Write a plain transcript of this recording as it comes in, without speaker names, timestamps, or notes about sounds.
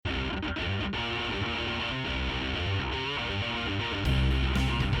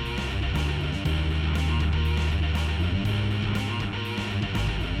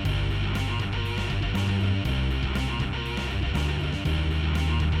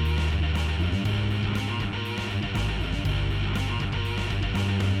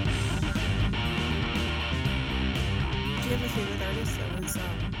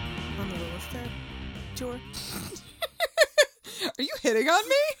Tour? Are you hitting on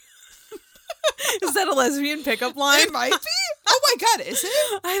me? Is that a lesbian pickup line? It might be. Oh my God, is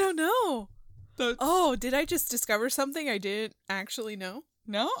it? I don't know. That's... Oh, did I just discover something I didn't actually know?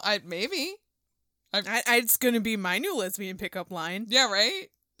 No, maybe. It's going to be my new lesbian pickup line. Yeah, right?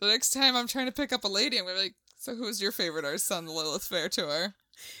 The next time I'm trying to pick up a lady, I'm going to be like, so who's your favorite artist on the Lilith Fair tour?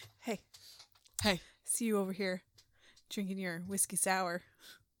 Hey. Hey. See you over here drinking your whiskey sour.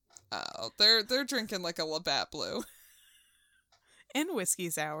 Oh, they're drinking like a Labatt Blue. And whiskey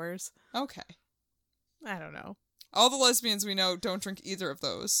sours. Okay. I don't know. All the lesbians we know don't drink either of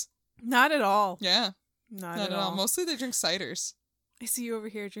those. Not at all. Yeah. Not at all. Mostly they drink ciders. I see you over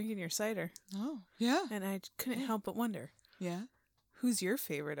here drinking your cider. Oh, yeah. And I couldn't help but wonder. Yeah. Who's your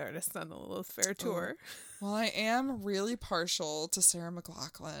favorite artist on the Lilith Fair tour? Oh. Well, I am really partial to Sarah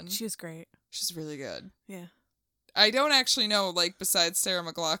McLachlan. She was great. She's really good. Yeah. I don't actually know, like, besides Sarah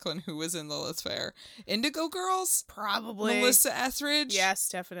McLachlan, who was in Lilith Fair. Indigo Girls? Probably. Melissa Etheridge? Yes,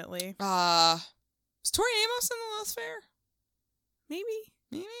 definitely. Was Tori Amos in the Lilith Fair?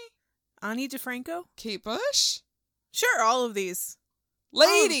 Maybe. Ani DeFranco? Kate Bush? Sure, all of these.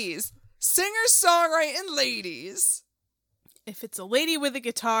 Ladies! Singer-songwriting ladies! If it's a lady with a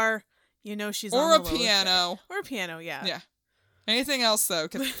guitar, you know she's or on a the Lilith piano. Fair. Or a piano, yeah. Yeah. Anything else, though,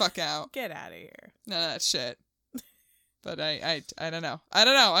 get the fuck out. Get out of here. None of that shit. But I don't know. I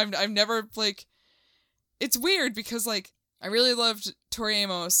don't know. I've never, like... It's weird because, like, I really loved Tori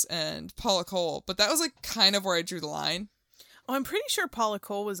Amos and Paula Cole, but that was, like, kind of where I drew the line. Oh, I'm pretty sure Paula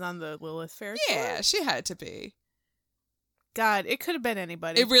Cole was on the Lilith Fair Yeah, tour. she had to be. God, it could have been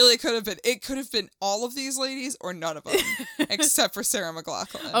anybody. It really could have been. It could have been all of these ladies or none of them, except for Sarah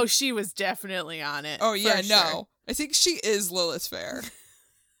McLachlan. Oh, she was definitely on it. Oh, yeah, for no. sure. I think she is Lilith Fair.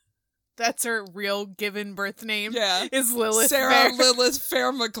 That's her real given birth name. Yeah. Is Lilith Sarah Fair. Lilith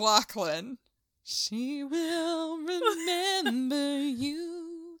Fair McLachlan. She will remember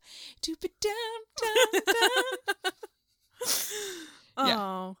you.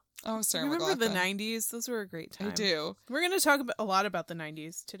 Oh. Oh, Sarah Remember the McLachlan. 90s? Those were a great time. I do. We're going to talk a lot about the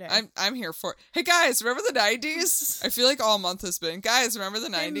 90s today. I'm here for it. Hey, guys, remember the 90s? I feel like all month has been. Guys, remember the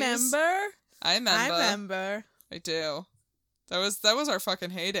 90s? I remember. I do. That was our fucking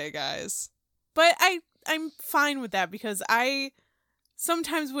heyday, guys. But I'm fine with that because I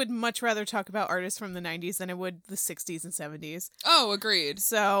sometimes would much rather talk about artists from the 90s than I would the 60s and 70s. Oh, agreed.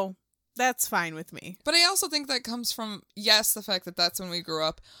 So that's fine with me. But I also think that comes from, yes, the fact that that's when we grew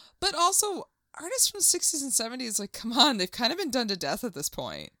up, but also artists from the 60s and 70s, like, come on, they've kind of been done to death at this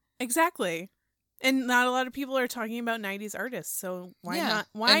point. Exactly. And not a lot of people are talking about 90s artists, so why not?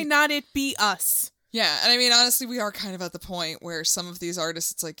 And Not it be us? Yeah, and I mean, honestly, we are kind of at the point where some of these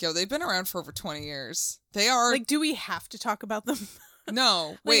artists, it's like, yo, they've been around for over 20 years. They are... Like, do we have to talk about them?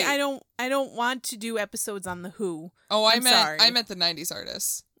 No, wait. I don't want to do episodes on The Who. Oh, I sorry. meant the 90s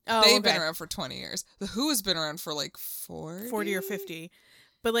artists. Oh, They've been around for 20 years. The Who has been around for like 40 or 50.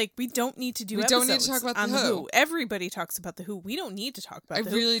 But, like, we don't need to do we episodes don't need to talk about on The Who. Everybody talks about The Who. We don't need to talk about The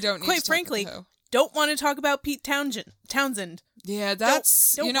Who. I really don't need Quite to frankly, talk about The Who. don't want to talk about Pete Townsend. Yeah,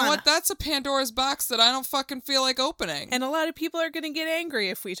 that's... Don't you know wanna. what? That's a Pandora's box that I don't fucking feel like opening. And a lot of people are going to get angry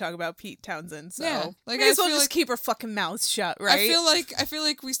if we talk about Pete Townsend. So Yeah, like, may as I well feel just like- keep our fucking mouths shut, right? I feel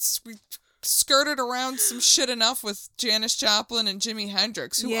like we skirted around some shit enough with Janis Joplin and Jimi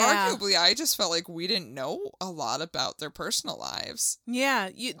Hendrix, who arguably I just felt like we didn't know a lot about their personal lives. Yeah.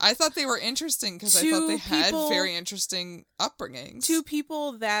 I thought they were interesting because I thought they had very interesting upbringings. Two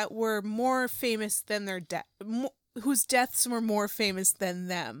people that were more famous than their death, whose deaths were more famous than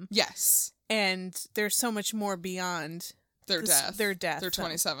them. Yes. And there's so much more beyond their death. Their death. Their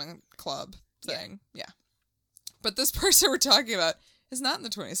 27 Club thing. Yeah. But this person we're talking about is not in the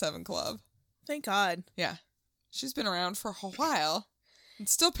 27 Club. Thank God. Yeah. She's been around for a while and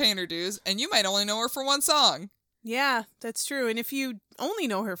still paying her dues, and you might only know her for one song. Yeah, that's true. And if you only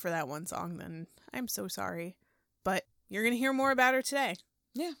know her for that one song, then I'm so sorry. But you're going to hear more about her today.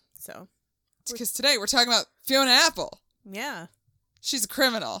 Yeah. So. It's because today we're talking about Fiona Apple. Yeah. She's a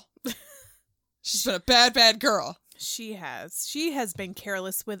criminal. She's been a bad, bad girl. She has. She has been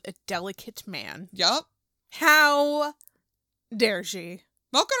careless with a delicate man. Yup. How dare she?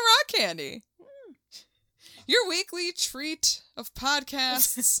 Milk and rock candy. Your weekly treat of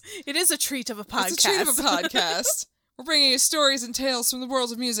podcasts. It is a treat of a podcast. It's a treat of a podcast. We're bringing you stories and tales from the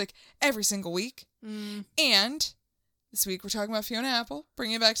world of music every single week. And this week we're talking about Fiona Apple,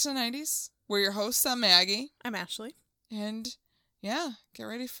 bringing it back to the 90s. We're your hosts. I'm Maggie. I'm Ashley. And yeah, get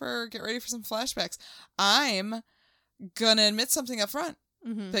ready for some flashbacks. I'm gonna admit something up front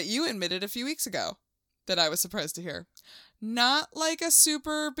that you admitted a few weeks ago that I was surprised to hear. Not like a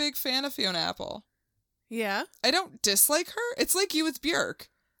super big fan of Fiona Apple. Yeah. I don't dislike her. It's like you with Björk.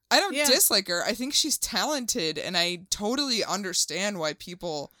 I don't Yeah. dislike her. I think she's talented, and I totally understand why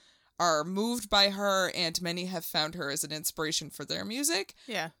people are moved by her, and many have found her as an inspiration for their music.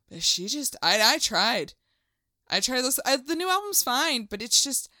 Yeah. But she just, I tried. I tried this. The new album's fine, but it's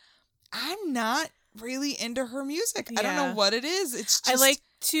just, I'm not really into her music. I don't know what it is. It's just...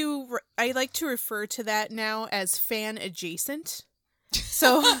 I like to refer to that now as fan adjacent.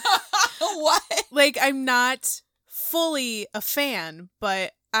 So what? Like, I'm not fully a fan,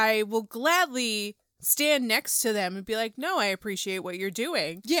 but I will gladly stand next to them and be like, no, I appreciate what you're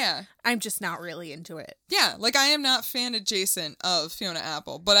doing. Yeah. I'm just not really into it. Yeah, like I am not fan adjacent of Fiona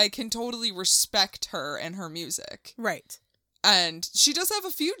Apple, but I can totally respect her and her music. Right. And she does have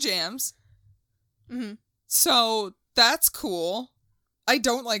a few jams. Mm-hmm. So that's cool. I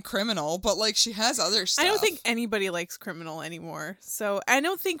don't like Criminal, but like she has other stuff. I don't think anybody likes Criminal anymore. So I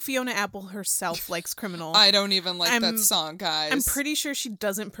don't think Fiona Apple herself likes Criminal. I don't even like that song, guys. I'm pretty sure she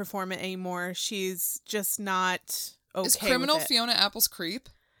doesn't perform it anymore. She's just not okay. Is Criminal with it. Fiona Apple's creep?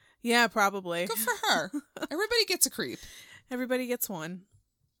 Yeah, probably. Good for her. Everybody gets a creep. Everybody gets one.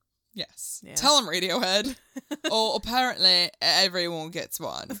 Yes. Yeah. Tell them, Radiohead. Oh, apparently everyone gets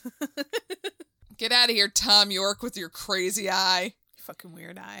one. Get out of here, Tom York, with your crazy eye. Fucking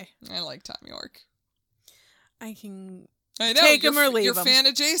weird eye. I like Tom York. I can I know, take him or leave him. You're fan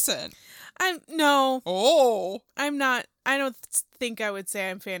adjacent. No. Oh. I'm not. I don't think I would say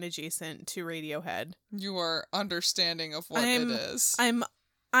I'm fan adjacent to Radiohead. You are understanding of what it is.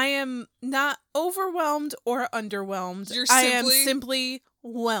 I am not overwhelmed or underwhelmed. I am simply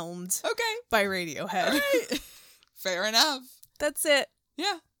whelmed. Okay. By Radiohead. All right. Fair enough. That's it.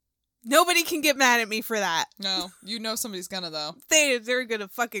 Yeah. Nobody can get mad at me for that. No, you know somebody's gonna though. They're gonna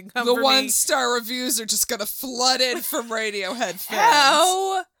fucking come the for me. 1-star reviews are just gonna flood in from Radiohead fans.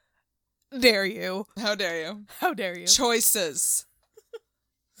 How dare you? How dare you? How dare you? Choices.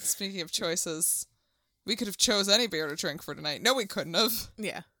 Speaking of choices, we could have chose any beer to drink for tonight. No, we couldn't have.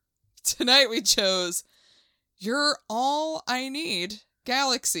 Yeah. Tonight we chose You're All I Need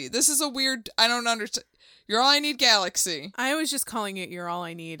Galaxy. This is a weird, I don't understand. You're All I Need Galaxy. I was just calling it You're All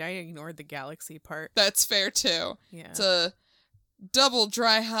I Need. I ignored the Galaxy part. That's fair too. Yeah. It's a double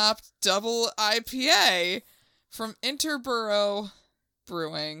dry hopped double IPA from Interborough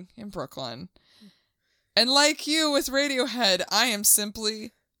Brewing in Brooklyn. And like you with Radiohead, I am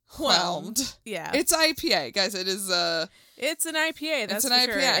simply whelmed. Yeah. It's IPA, guys. It is It's an IPA, that's it's an for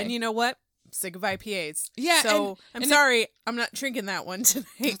IPA. sure. And you know what? I'm sick of IPAs. Yeah. So I'm sorry, I'm not drinking that one tonight.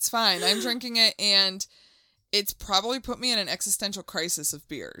 It's fine. I'm drinking it, and it's probably put me in an existential crisis of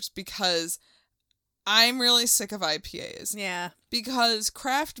beers because I'm really sick of IPAs. Yeah. Because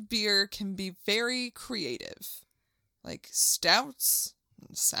craft beer can be very creative. Like stouts,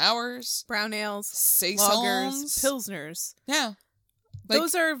 sours, Brown ales, saisons, lagers, pilsners. Yeah. Like,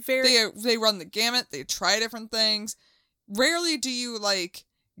 those are very... They run the gamut. They try different things. Rarely do you, like,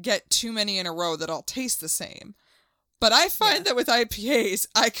 get too many in a row that all taste the same. But I find that with IPAs,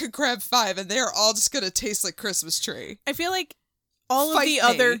 I could grab 5 and they're all just going to taste like Christmas tree. I feel like all of the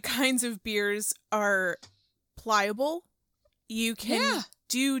other kinds of beers are pliable. You can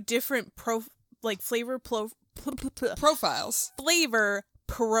do different flavor profiles. Flavor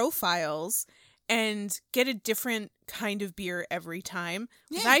profiles and get a different kind of beer every time.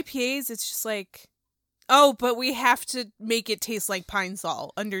 Yeah. With IPAs, it's just like, oh, but we have to make it taste like Pine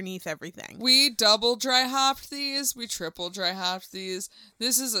Sol underneath everything. We double dry hopped these. We triple dry hopped these.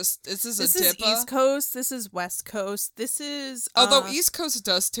 This is East Coast. This is West Coast. This is although East Coast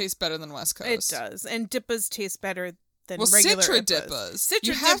does taste better than West Coast. It does, and Dippas taste better than regular Citra Dippas.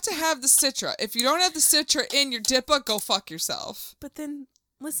 You have to have the Citra. If you don't have the Citra in your Dippa, go fuck yourself. But then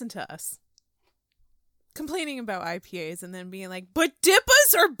listen to us. Complaining about IPAs and then being like, but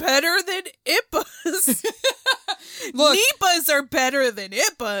Dippas are better than IPAs. Look, Nipas are better than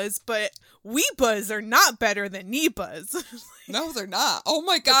IPAs, but Weepas are not better than Nipas. No, they're not. Oh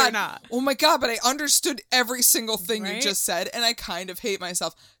my god. They're not. Oh my god, but I understood every single thing Right? you just said, and I kind of hate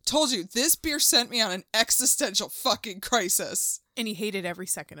myself. Told you, this beer sent me on an existential fucking crisis. And he hated every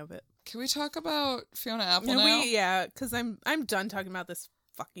second of it. Can we talk about Fiona Apple now? Yeah, because I'm done talking about this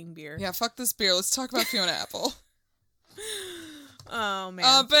fucking beer. Yeah, fuck this beer. Let's talk about Fiona Apple. Oh,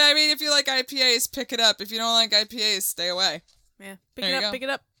 man. But I mean, if you like IPAs, pick it up. If you don't like IPAs, stay away. Yeah, pick it up.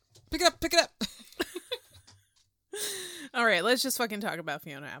 Pick it up. All right, let's just fucking talk about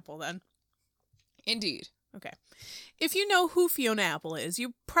Fiona Apple then. Indeed. Okay. If you know who Fiona Apple is,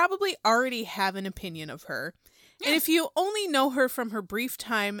 you probably already have an opinion of her. And if you only know her from her brief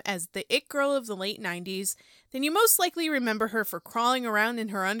time as the it girl of the late 90s, then you most likely remember her for crawling around in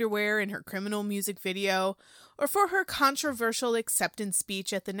her underwear in her Criminal music video, or for her controversial acceptance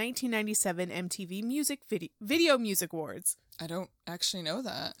speech at the 1997 MTV Video Music Awards. I don't actually know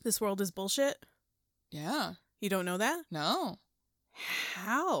that. This world is bullshit? Yeah. You don't know that? No.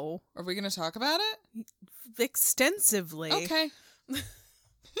 How? Are we going to talk about it? Extensively. Okay.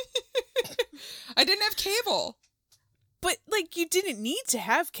 I didn't have cable. But, like, you didn't need to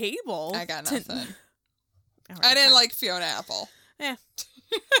have cable. I got nothing. Right, I didn't fine. like Fiona Apple. Yeah.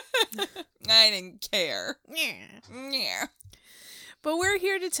 I didn't care. Yeah. Yeah. But we're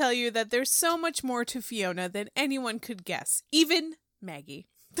here to tell you that there's so much more to Fiona than anyone could guess. Even Maggie.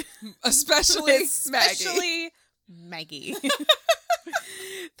 Especially Maggie.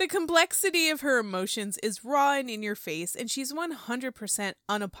 The complexity of her emotions is raw and in your face, and she's 100%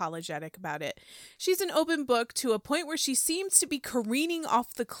 unapologetic about it. She's an open book to a point where she seems to be careening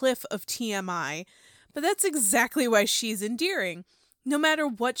off the cliff of TMI, but that's exactly why she's endearing. No matter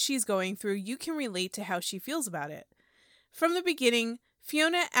what she's going through, you can relate to how she feels about it. From the beginning,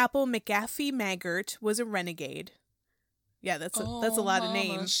 Fiona Apple McGaffey Maggart was a renegade. Yeah, that's a lot of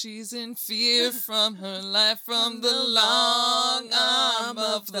names. She's in fear from her life, from the long arm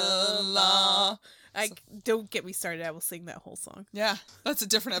of the law. Don't get me started. I will sing that whole song. Yeah, that's a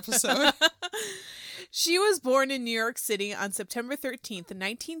different episode. She was born in New York City on September 13th,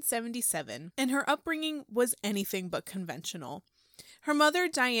 1977, and her upbringing was anything but conventional. Her mother,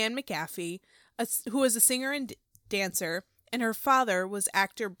 Diane McGaffey, who was a singer and dancer, and her father was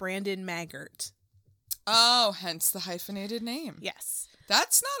actor Brandon Maggart. Oh, hence the hyphenated name. Yes.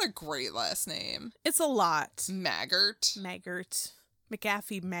 That's not a great last name. It's a lot. Maggart.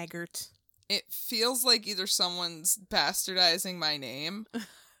 McGaffey Maggart. It feels like either someone's bastardizing my name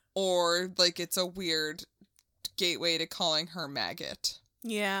or like it's a weird gateway to calling her Maggot.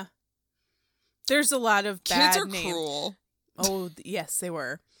 Yeah. There's a lot of bad Kids are names. cruel. Oh, yes, they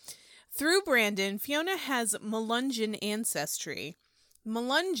were. Through Brandon, Fiona has Melungeon ancestry.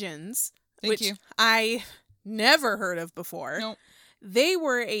 Melungeons, which you. I never heard of before. Nope. They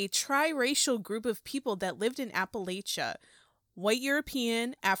were a triracial group of people that lived in Appalachia. White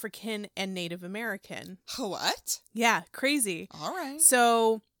European, African, and Native American. What? Yeah, crazy. All right.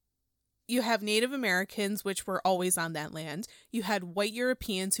 So you have Native Americans, which were always on that land. You had white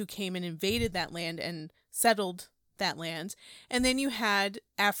Europeans who came and invaded that land and settled that land. And then you had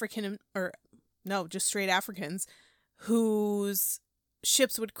just straight Africans whose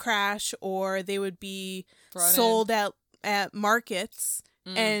ships would crash or they would be sold at markets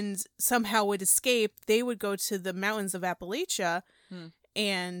and somehow would escape. They would go to the mountains of Appalachia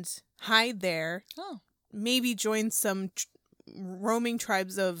and hide there. Oh. Maybe join some roaming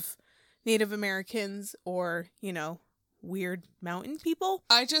tribes of Native Americans or, weird mountain people.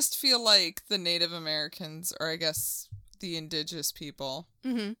 I just feel like the Native Americans, or I guess the indigenous people,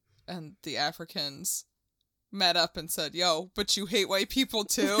 and the Africans met up and said, yo, but you hate white people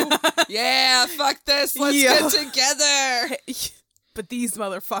too? Yeah, fuck this. Let's get together. But these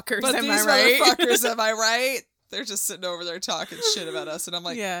motherfuckers, am I right? They're just sitting over there talking shit about us. And I'm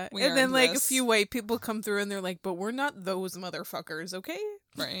like, yeah. And then a few white people come through and they're like, but we're not those motherfuckers, okay?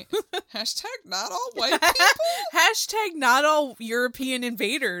 Right. Hashtag not all white people. Hashtag not all European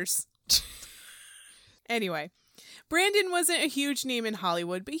invaders. Anyway, Brandon wasn't a huge name in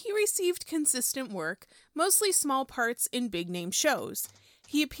Hollywood, but he received consistent work, mostly small parts in big-name shows.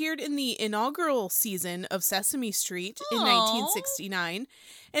 He appeared in the inaugural season of Sesame Street in 1969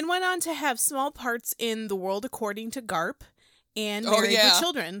 and went on to have small parts in The World According to Garp and Married with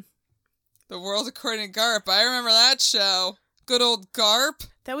Children. The World According to Garp. I remember that show. Good old Garp.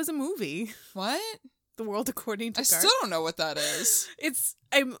 That was a movie. What? The World According to Garp. I still don't know what that is.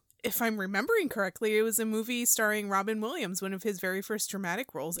 If I'm remembering correctly, it was a movie starring Robin Williams, one of his very first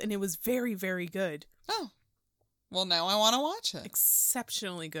dramatic roles, and it was very, very good. Oh. Well, now I want to watch it.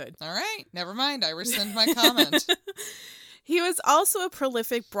 Exceptionally good. All right. Never mind. I rescind my comment. He was also a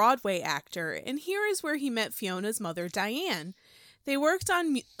prolific Broadway actor, and here is where he met Fiona's mother, Diane. They worked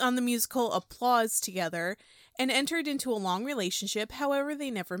on the musical Applause together and entered into a long relationship. However, they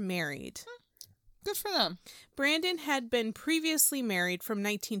never married. Good for them. Brandon had been previously married from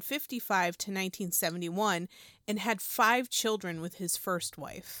 1955 to 1971 and had 5 children with his first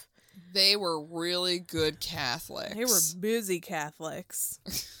wife. They were really good Catholics. They were busy Catholics.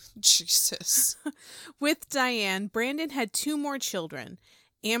 Jesus. With Diane, Brandon had 2 more children,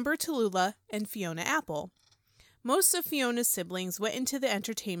 Amber Tallulah and Fiona Apple. Most of Fiona's siblings went into the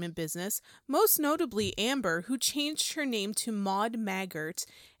entertainment business, most notably Amber, who changed her name to Maud Maggart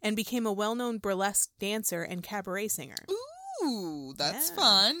and became a well-known burlesque dancer and cabaret singer. Ooh, that's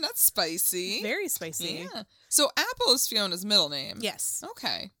fun. That's spicy. Very spicy. Yeah. So Apple is Fiona's middle name. Yes.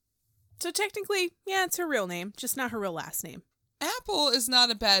 Okay. So technically, yeah, it's her real name, just not her real last name. Apple is not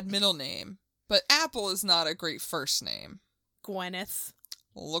a bad middle name, but Apple is not a great first name. Gwyneth.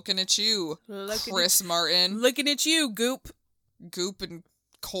 Looking at you, Chris Martin. Looking at you, Goop. Goop and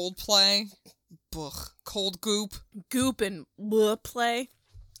Coldplay. Cold Goop. Goop and play.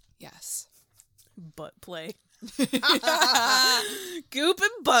 Yes. Butt play. Goop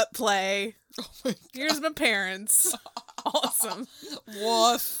and butt play. Oh my God. Here's my parents. Awesome.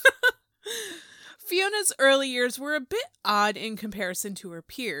 Woof. Fiona's early years were a bit odd in comparison to her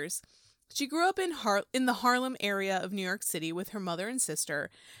peers. She grew up in the Harlem area of New York City with her mother and sister,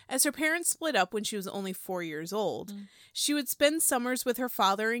 as her parents split up when she was only 4 years old. She would spend summers with her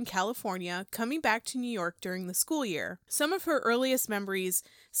father in California, coming back to New York during the school year. Some of her earliest memories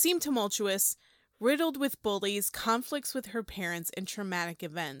seem tumultuous, riddled with bullies, conflicts with her parents, and traumatic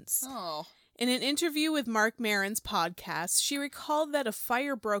events. Oh. In an interview with Mark Maron's podcast, she recalled that a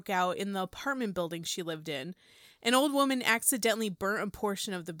fire broke out in the apartment building she lived in. An old woman accidentally burnt a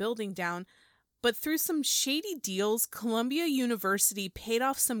portion of the building down, but through some shady deals, Columbia University paid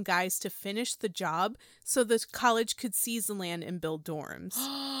off some guys to finish the job so the college could seize the land and build dorms.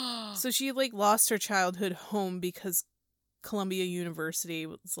 So she lost her childhood home because Columbia University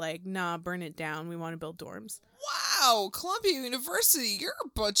was like, nah, burn it down. We want to build dorms. Wow, Columbia University, you're a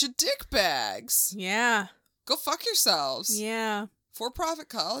bunch of dickbags. Yeah. Go fuck yourselves. Yeah. For-profit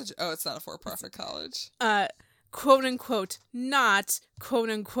college? Oh, it's not a for-profit college. Quote unquote, not quote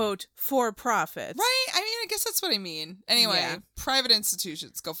unquote for profit. Right? I mean, I guess that's what I mean. Anyway, Yeah. Private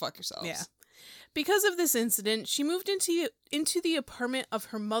institutions, go fuck yourselves. Yeah. Because of this incident, she moved into the apartment of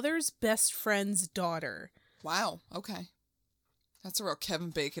her mother's best friend's daughter. Wow. Okay. That's a real Kevin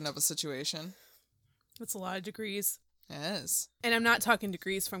Bacon of a situation. That's a lot of degrees. It is. And I'm not talking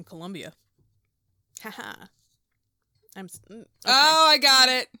degrees from Columbia. Haha. Okay. Oh, I got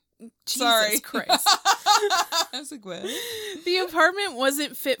it. Jesus Sorry. Christ. I was like, what? The apartment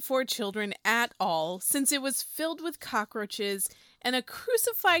wasn't fit for children at all, since it was filled with cockroaches and a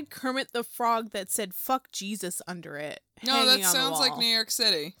crucified Kermit the Frog that said "fuck Jesus" under it. No, hanging that on the sounds like wall. New York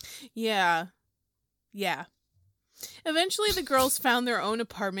City. Yeah. Eventually, the girls found their own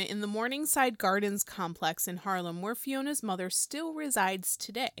apartment in the Morningside Gardens complex in Harlem, where Fiona's mother still resides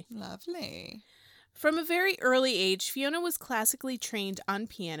today. Lovely. From a very early age, Fiona was classically trained on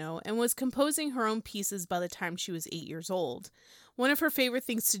piano and was composing her own pieces by the time she was 8 years old. One of her favorite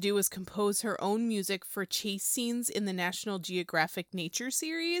things to do was compose her own music for chase scenes in the National Geographic Nature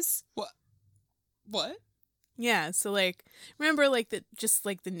series. What? Yeah, so remember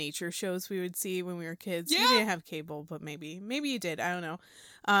the nature shows we would see when we were kids? Yeah. We didn't have cable, but maybe you did. I don't know.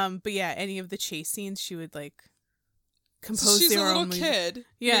 But yeah, any of the chase scenes, she would compose She's their a little own music. kid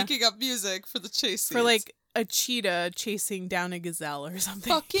making up music for the chase scenes. For a cheetah chasing down a gazelle or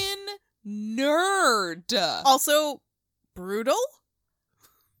something. Fucking nerd. Also brutal.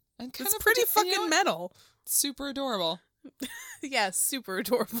 And It's pretty fucking metal. Super adorable. Yeah, super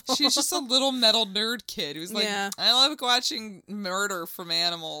adorable. She's just a little metal nerd kid who's like, Yeah. I love watching murder from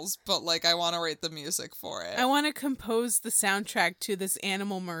animals, but I want to write the music for it. I want to compose the soundtrack to this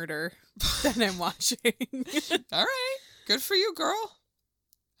animal murder that I'm watching. All right. Good for you, girl.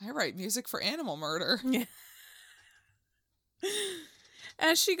 I write music for animal murder. Yeah.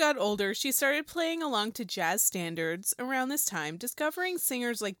 As she got older, she started playing along to jazz standards around this time, discovering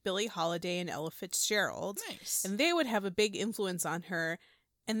singers like Billie Holiday and Ella Fitzgerald. Nice. And they would have a big influence on her,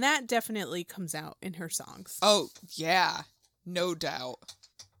 and that definitely comes out in her songs. Oh, yeah. No doubt.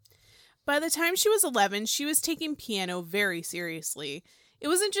 By the time she was 11, she was taking piano very seriously. It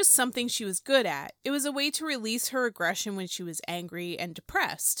wasn't just something she was good at. It was a way to release her aggression when she was angry and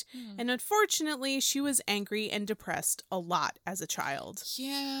depressed. And unfortunately, she was angry and depressed a lot as a child.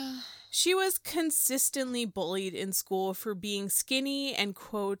 Yeah. She was consistently bullied in school for being skinny and,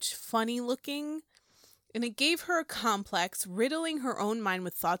 quote, funny looking. And it gave her a complex, riddling her own mind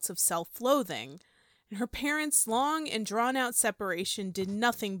with thoughts of self-loathing. And her parents' long and drawn-out separation did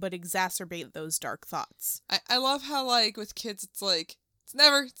nothing but exacerbate those dark thoughts. I love how, with kids, it's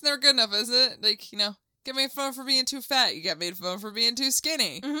it's never good enough, is it? Get made fun of for being too fat. You get made fun of for being too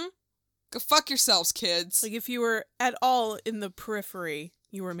skinny. Mm-hmm. Go fuck yourselves, kids. If you were at all in the periphery,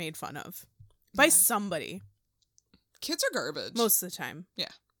 you were made fun of. By somebody. Kids are garbage. Most of the time. Yeah.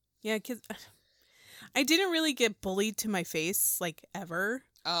 Yeah, kids. I didn't really get bullied to my face, ever.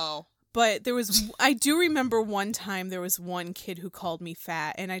 Oh. But I do remember one time there was one kid who called me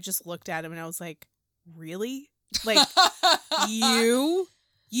fat, and I just looked at him and I was like, really? Like, you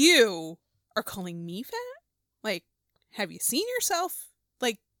are calling me fat? Like, have you seen yourself?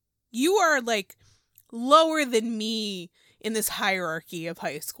 Like, you are like lower than me in this hierarchy of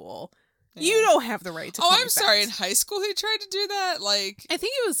high school. Yeah. You don't have the right to call me fat. Sorry. In high school he tried to do that? Like, I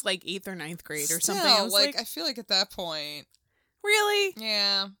think it was like 8th or 9th grade or something. I was like, I feel like at that point. Really?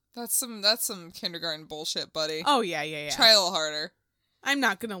 Yeah. That's some kindergarten bullshit, buddy. Oh, yeah. Try a little harder. I'm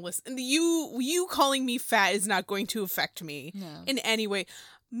not going to listen. You calling me fat is not going to affect me in any way.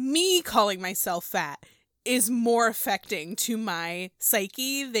 Me calling myself fat is more affecting to my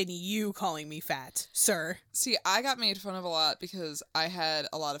psyche than you calling me fat, sir. See, I got made fun of a lot because I had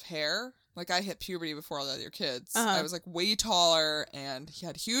a lot of hair. Like, I hit puberty before all the other kids. Uh-huh. I was, like, way taller, and he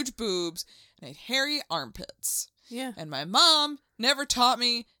had huge boobs, and I had hairy armpits. Yeah. And my mom never taught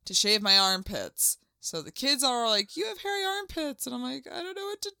me to shave my armpits. So the kids are like, you have hairy armpits. And I'm like, I don't know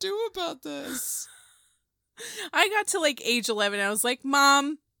what to do about this. I got to, like, age 11, and I was like,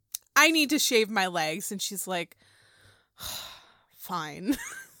 Mom, I need to shave my legs. And she's like, fine.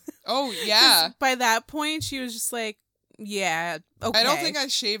 Oh, yeah. By that point, she was just like, yeah, okay. I don't think I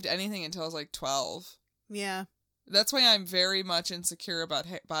shaved anything until I was like 12. Yeah. That's why I'm very much insecure about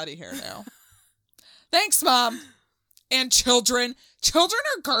body hair now. Thanks, Mom. And children. Children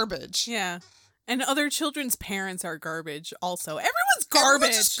are garbage. Yeah. And other children's parents are garbage also. Everyone's garbage.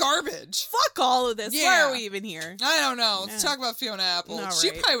 Everyone's just garbage. Fuck all of this. Yeah. Why are we even here? I don't know. Let's talk about Fiona Apple. All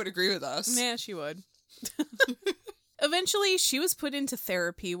She right. probably would agree with us. Yeah, she would. Eventually, she was put into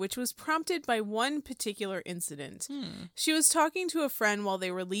therapy, which was prompted by one particular incident. She was talking to a friend while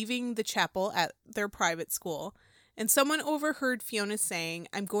they were leaving the chapel at their private school, and someone overheard Fiona saying,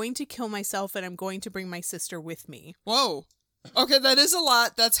 "I'm going to kill myself and I'm going to bring my sister with me." Whoa. Okay, that is a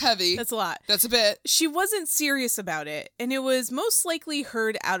lot. That's heavy. That's a lot. That's a bit. She wasn't serious about it, and it was most likely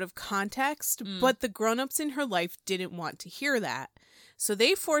heard out of context, but the grown-ups in her life didn't want to hear that. So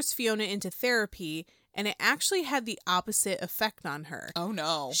they forced Fiona into therapy, and it actually had the opposite effect on her. Oh,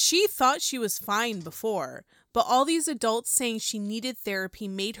 no. She thought she was fine before, but all these adults saying she needed therapy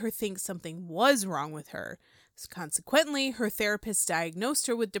made her think something was wrong with her. Consequently, her therapist diagnosed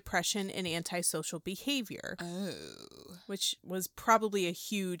her with depression and antisocial behavior. Oh. Which was probably a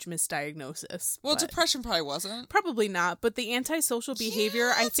huge misdiagnosis. Well, depression probably wasn't. Probably not, but the antisocial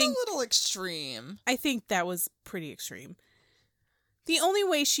behavior, I think... a little extreme. I think that was pretty extreme. The only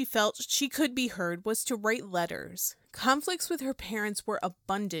way she felt she could be heard was to write letters. Conflicts with her parents were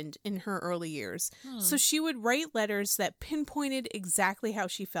abundant in her early years, so she would write letters that pinpointed exactly how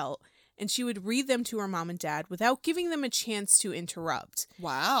she felt, and she would read them to her mom and dad without giving them a chance to interrupt.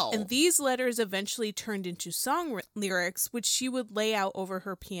 Wow. And these letters eventually turned into song lyrics, which she would lay out over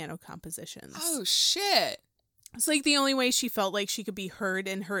her piano compositions. Oh, shit. It's like the only way she felt like she could be heard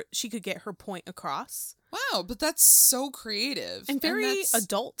and she could get her point across. Wow, but that's so creative. And very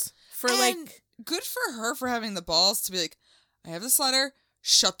adult. Good for her for having the balls to be like, I have this letter,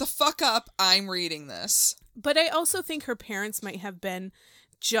 shut the fuck up, I'm reading this. But I also think her parents might have been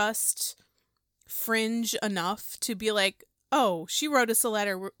just fringe enough to be like, oh, she wrote us a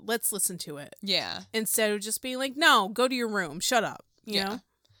letter, let's listen to it. Yeah. Instead of just being like, no, go to your room, shut up, you know?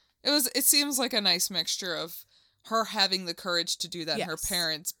 It seems like a nice mixture of her having the courage to do that and her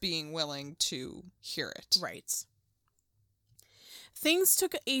parents being willing to hear it. Right. Things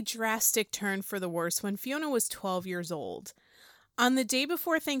took a drastic turn for the worse when Fiona was 12 years old. On the day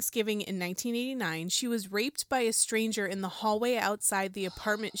before Thanksgiving in 1989, she was raped by a stranger in the hallway outside the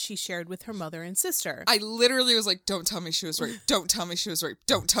apartment she shared with her mother and sister. I literally was like, don't tell me she was raped. Don't tell me she was raped.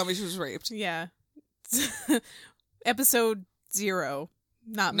 Don't tell me she was raped. Yeah. Episode 0.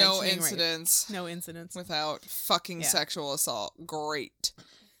 Not no incidents. Rape. No incidents. Without fucking sexual assault. Great.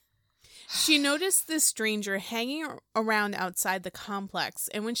 She noticed this stranger hanging around outside the complex,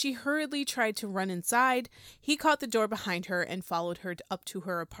 and when she hurriedly tried to run inside, he caught the door behind her and followed her up to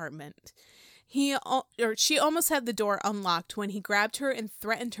her apartment. She almost had the door unlocked when he grabbed her and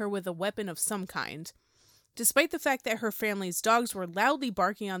threatened her with a weapon of some kind. Despite the fact that her family's dogs were loudly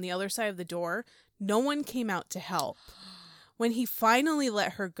barking on the other side of the door, no one came out to help. When he finally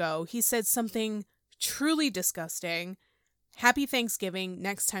let her go, he said something truly disgusting. Happy Thanksgiving.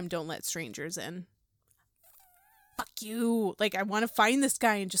 Next time, don't let strangers in. Fuck you. Like, I want to find this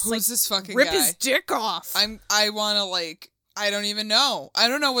guy and just Who's this fucking rip guy? his dick off. I want to I don't even know. I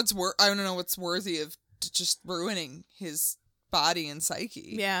don't know what's worthy of just ruining his body and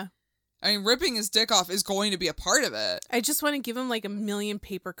psyche. Yeah. I mean, ripping his dick off is going to be a part of it. I just want to give him like 1,000,000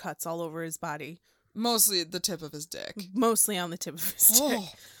 paper cuts all over his body. Mostly the tip of his dick. Mostly on the tip of his dick.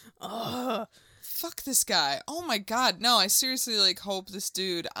 Ugh. Fuck this guy. Oh my god. No, I seriously, like, hope this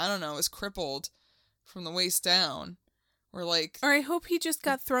dude, I don't know, is crippled from the waist down. Or, like... Or I hope he just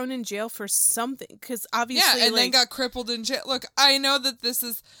got thrown in jail for something, because obviously, yeah, and then got crippled in jail. Look, I know that this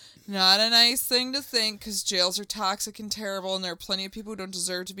is not a nice thing to think, because jails are toxic and terrible, and there are plenty of people who don't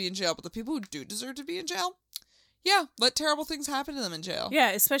deserve to be in jail, but the people who do deserve to be in jail, yeah, let terrible things happen to them in jail. Yeah,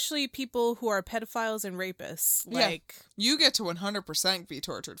 especially people who are pedophiles and rapists. Like, you get to 100% be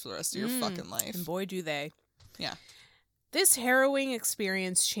tortured for the rest of your fucking life. And boy, do they. Yeah. This harrowing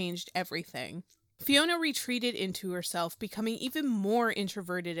experience changed everything. Fiona retreated into herself, becoming even more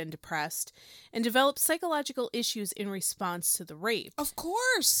introverted and depressed, and developed psychological issues in response to the rape. Of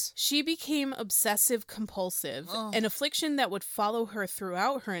course! She became obsessive-compulsive, an affliction that would follow her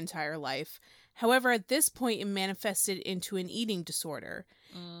throughout her entire life. However, at this point, it manifested into an eating disorder.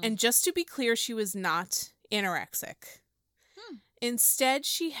 And just to be clear, she was not anorexic. Instead,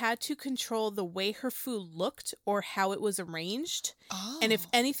 she had to control the way her food looked or how it was arranged. And if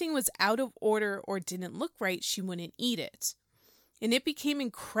anything was out of order or didn't look right, she wouldn't eat it. And it became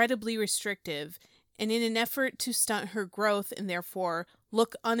incredibly restrictive, and in an effort to stunt her growth and therefore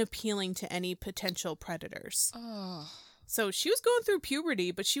look unappealing to any potential predators. So she was going through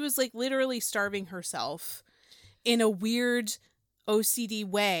puberty, but she was like literally starving herself in a weird OCD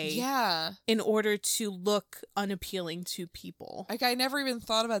way. Yeah. In order to look unappealing to people. Like, I never even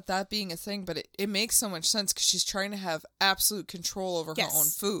thought about that being a thing, but it makes so much sense because she's trying to have absolute control over her own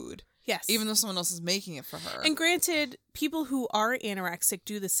food. Yes. Even though someone else is making it for her. And granted, people who are anorexic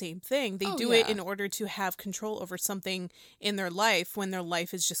do the same thing. They do it in order to have control over something in their life when their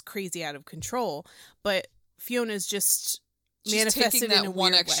life is just crazy out of control. But Fiona's just manifested in a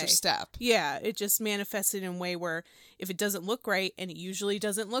one weird extra way. step. Yeah, it just manifested in a way where if it doesn't look right, and it usually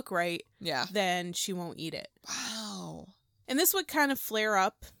doesn't look right, then she won't eat it. Wow. And this would kind of flare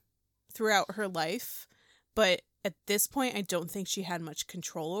up throughout her life, but at this point, I don't think she had much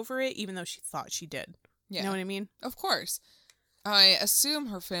control over it, even though she thought she did. Yeah. You know what I mean? Of course. I assume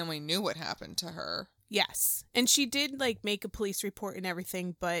her family knew what happened to her. Yes. And she did, like, make a police report and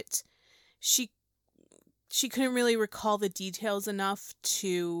everything, but she couldn't really recall the details enough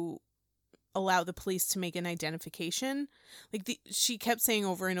to allow the police to make an identification. Like, she kept saying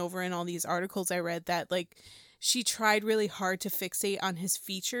over and over in all these articles I read that, like, she tried really hard to fixate on his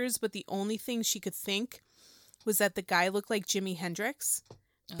features, but the only thing she could think was that the guy looked like Jimi Hendrix,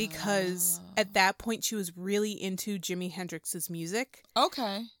 because at that point she was really into Jimi Hendrix's music.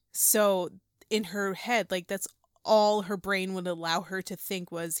 Okay. So in her head, like, that's all her brain would allow her to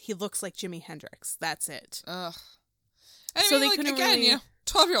think was, he looks like Jimi Hendrix. That's it. Ugh. And so I mean, they like, couldn't again, really... you know,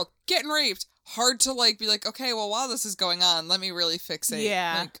 12-year-old getting raped. Hard to, like, be like, okay, well, while this is going on, let me really fixate.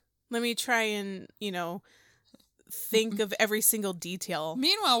 Yeah. Like, let me try and, you know, think of every single detail.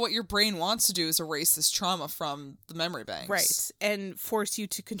 Meanwhile, what your brain wants to do is erase this trauma from the memory banks. Right. And force you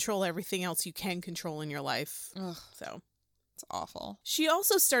to control everything else you can control in your life. Ugh. So. It's awful. She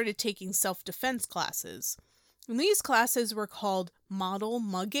also started taking self-defense classes. And these classes were called model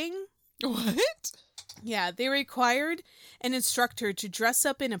mugging. What? Yeah, they required an instructor to dress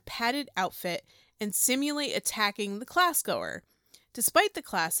up in a padded outfit and simulate attacking the classgoer. Despite the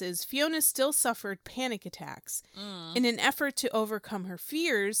classes, Fiona still suffered panic attacks. In an effort to overcome her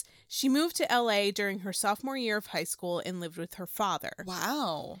fears, she moved to LA during her sophomore year of high school and lived with her father.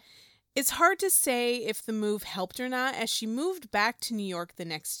 Wow. It's hard to say if the move helped or not, as she moved back to New York the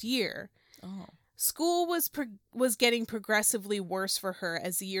next year. Oh. School was getting progressively worse for her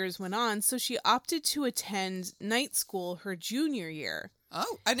as the years went on, so she opted to attend night school her junior year.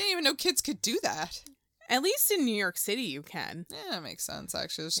 Oh, I didn't even know kids could do that. At least in New York City you can. Yeah, that makes sense,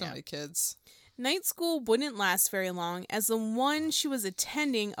 actually. There's so many kids. Night school wouldn't last very long, as the one she was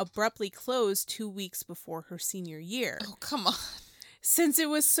attending abruptly closed 2 weeks before her senior year. Oh, come on. Since it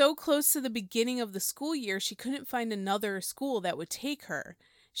was so close to the beginning of the school year, she couldn't find another school that would take her.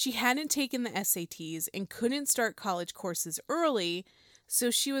 She hadn't taken the SATs and couldn't start college courses early,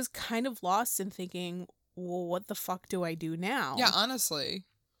 so she was kind of lost in thinking, well, what the fuck do I do now? Yeah, honestly.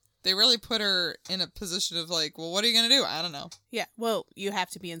 They really put her in a position of like, well, what are you going to do? I don't know. Yeah, well, you have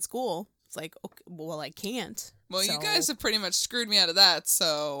to be in school. It's like, okay, well, I can't. Well, you guys have pretty much screwed me out of that,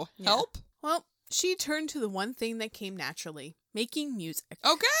 so help? Well, she turned to the one thing that came naturally, making music.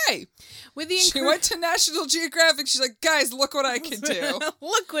 Okay. With the she went to National Geographic. She's like, guys, look what I can do.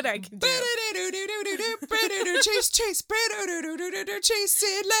 Look what I can do. Chase, chase,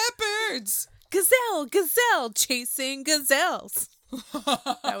 chasing leopards. Gazelle, chasing gazelles.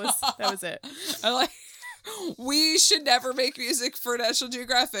 That was it. I like We should never make music for National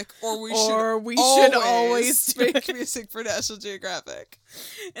Geographic, or we should always make music for National Geographic.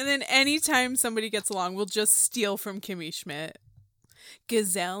 And then anytime somebody gets along, we'll just steal from Kimmy Schmidt.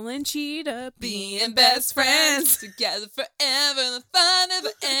 Gazelle and cheetah being best friends. Together forever, the fun never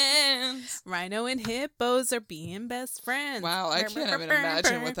ends. Rhino and hippos are being best friends. Wow, I can't even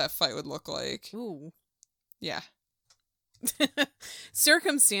imagine what that fight would look like. Ooh. Yeah.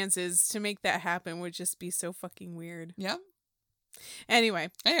 Circumstances to make that happen would just be so fucking weird. Yeah. Anyway,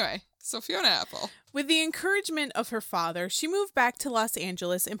 so Fiona Apple. With the encouragement of her father, she moved back to Los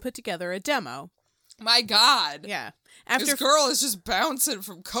Angeles and put together a demo. My God. Yeah. This girl is just bouncing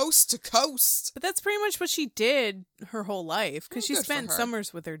from coast to coast. But that's pretty much what she did her whole life, because she spent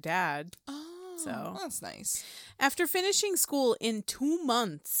summers with her dad. Oh, so that's nice. After finishing school in 2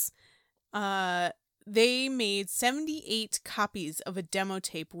 months, they made 78 copies of a demo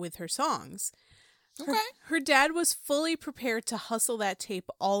tape with her songs. Okay. Her dad was fully prepared to hustle that tape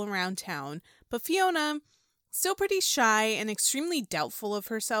all around town, but Fiona, still pretty shy and extremely doubtful of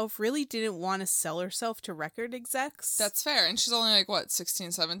herself, really didn't want to sell herself to record execs. That's fair. And she's only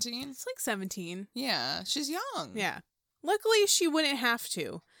 16, 17? It's 17. Yeah, she's young. Yeah. Luckily, she wouldn't have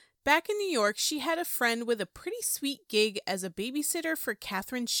to. Back in New York, she had a friend with a pretty sweet gig as a babysitter for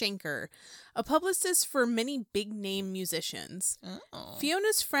Catherine Schenker, a publicist for many big-name musicians. Oh.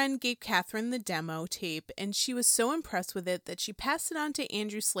 Fiona's friend gave Catherine the demo tape, and she was so impressed with it that she passed it on to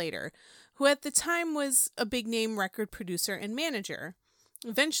Andrew Slater, who at the time was a big-name record producer and manager.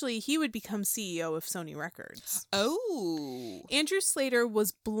 Eventually, he would become CEO of Sony Records. Oh. Andrew Slater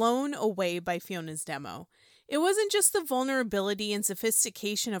was blown away by Fiona's demo. It wasn't just the vulnerability and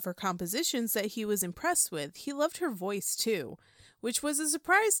sophistication of her compositions that he was impressed with. He loved her voice, too, which was a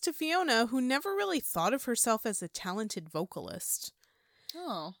surprise to Fiona, who never really thought of herself as a talented vocalist.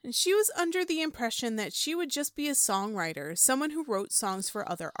 Oh. And she was under the impression that she would just be a songwriter, someone who wrote songs for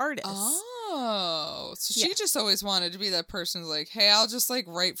other artists. Oh. So she just always wanted to be that person who's like, hey, I'll just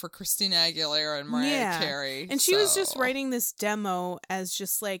write for Christina Aguilera and Mariah Carey. And she was just writing this demo as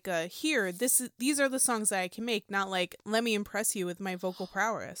just these are the songs that I can make, not like, let me impress you with my vocal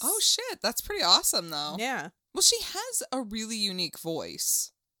prowess. Oh shit, that's pretty awesome though. Yeah. Well, she has a really unique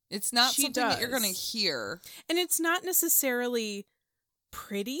voice. It's not something that you're going to hear. And it's not necessarily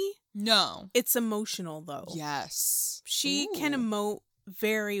pretty. No. It's emotional, though. Yes. She can emote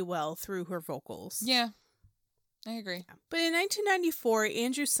very well through her vocals. Yeah. I agree. But in 1994,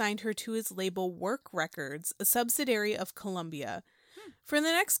 Andrew signed her to his label Work Records, a subsidiary of Columbia. For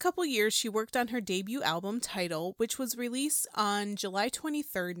the next couple years, she worked on her debut album, Tidal, which was released on July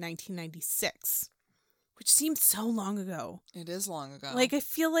 23rd, 1996. Which seems so long ago. It is long ago. I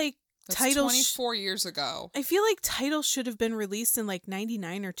feel like that's Tidal 24 years ago. I feel like Tidal should have been released in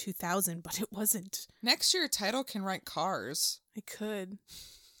 99 or 2000, but it wasn't. Next year, Tidal can write cars. I could.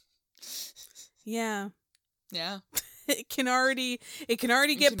 Yeah. Yeah. It can already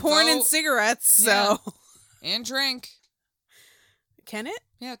get porn vote. and cigarettes, so. Yeah. And drink. Can it?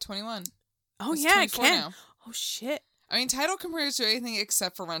 Yeah, 21. Oh, it's yeah, it can. Now. Oh, shit. I mean, Tidal compares to anything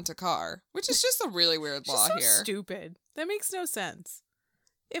except for rent a car, which is just a really weird law so here. Stupid. That makes no sense.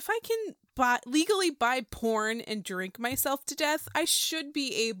 If I can legally buy porn and drink myself to death, I should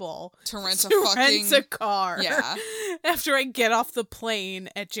be able to rent rent a car. Yeah. After I get off the plane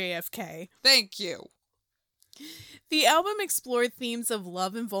at JFK. Thank you. The album explored themes of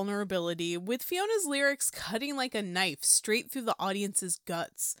love and vulnerability, with Fiona's lyrics cutting like a knife straight through the audience's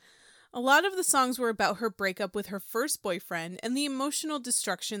guts. A lot of the songs were about her breakup with her first boyfriend and the emotional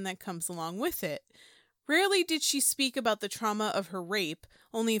destruction that comes along with it. Rarely did she speak about the trauma of her rape,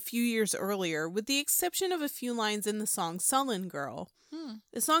 only a few years earlier, with the exception of a few lines in the song Sullen Girl,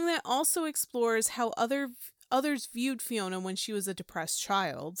 a song that also explores how others viewed Fiona when she was a depressed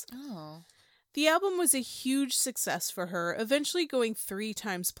child. Oh. The album was a huge success for her, eventually going 3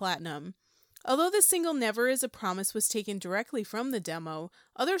 times platinum. Although the single Never Is a Promise was taken directly from the demo,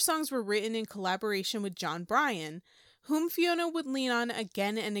 other songs were written in collaboration with John Bryan, whom Fiona would lean on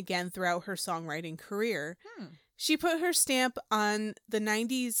again and again throughout her songwriting career. She put her stamp on the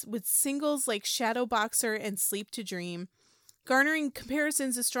 90s with singles like Shadow Boxer and Sleep to Dream, garnering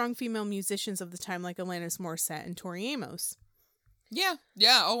comparisons to strong female musicians of the time like Alanis Morissette and Tori Amos. Yeah.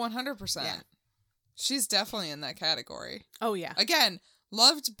 Oh, 100%. Yeah. She's definitely in that category. Oh, yeah. Again,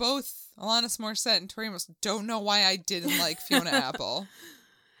 loved both Alanis Morissette and Tori Amos. Don't know why I didn't like Fiona Apple.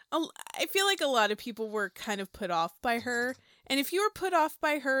 I feel like a lot of people were kind of put off by her. And if you were put off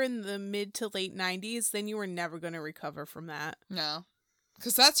by her in the mid to late 90s, then you were never going to recover from that. No.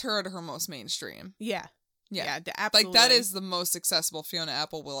 Because that's her at her most mainstream. Yeah. Yeah. absolutely. Like, that is the most accessible Fiona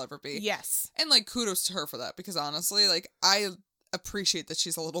Apple will ever be. Yes. And, like, kudos to her for that, because honestly, like, I appreciate that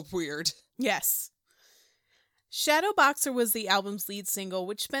she's a little weird. Yes. Shadow Boxer was the album's lead single,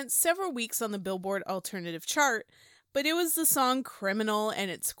 which spent several weeks on the Billboard Alternative chart, but it was the song Criminal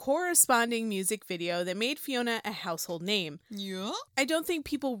and its corresponding music video that made Fiona a household name. Yeah? I don't think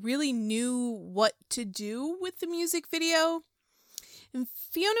people really knew what to do with the music video. And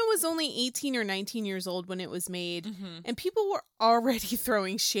Fiona was only 18 or 19 years old when it was made, and people were already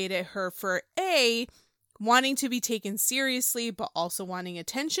throwing shade at her for A, wanting to be taken seriously but also wanting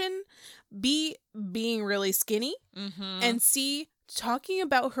attention, B, being really skinny, and C, talking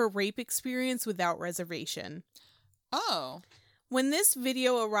about her rape experience without reservation. Oh. When this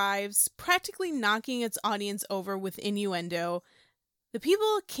video arrives, practically knocking its audience over with innuendo, the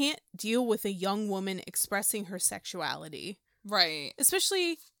people can't deal with a young woman expressing her sexuality. Right.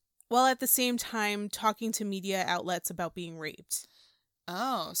 Especially while at the same time talking to media outlets about being raped.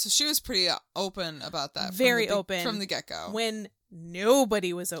 Oh, so she was pretty open about that. Very open. From the get-go. When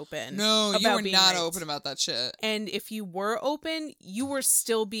nobody was open. No, you were not raped. open about that shit. And if you were open, you were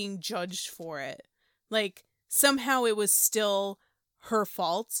still being judged for it. Like, somehow it was still her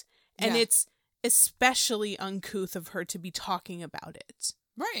fault. And it's especially uncouth of her to be talking about it.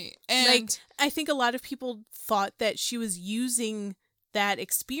 Right. And like, I think a lot of people thought that she was using that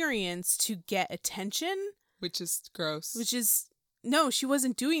experience to get attention. Which is gross. No, she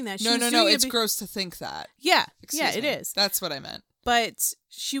wasn't doing that. No. It's gross to think that. Yeah. Excuse it me. is. That's what I meant. But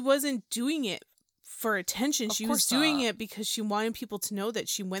she wasn't doing it for attention. Of she course was doing not. it because she wanted people to know that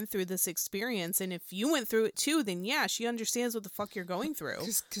she went through this experience. And if you went through it too, then yeah, she understands what the fuck you're going through.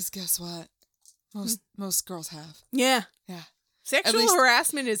 Because guess what? Most girls have. Yeah. Yeah. Sexual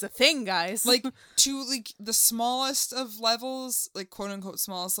harassment is a thing, guys. Like, to, like, the smallest of levels, like, quote-unquote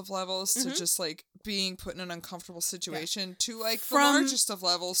smallest of levels, to just, like, being put in an uncomfortable situation, to, like, the largest of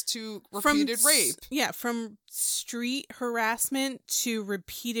levels, to repeated rape. Yeah, from street harassment to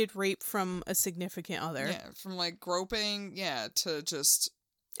repeated rape from a significant other. Yeah, from, like, groping, to just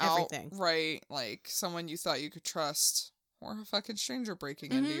everything. Outright, like, someone you thought you could trust, or a fucking stranger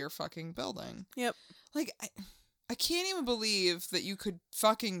breaking into your fucking building. Yep. Like, I can't even believe that you could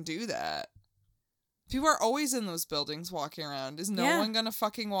fucking do that. People are always in those buildings walking around. Is no one gonna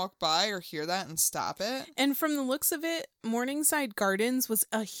fucking walk by or hear that and stop it? And from the looks of it, Morningside Gardens was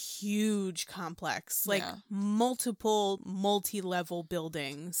a huge complex. Like, multiple, multi-level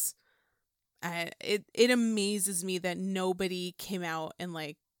buildings. It amazes me that nobody came out and,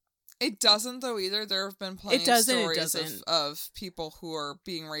 like... It doesn't, though, either. There have been plenty of stories of people who are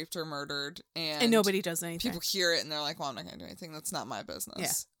being raped or murdered, and nobody does anything. People hear it, and they're like, well, I'm not going to do anything. That's not my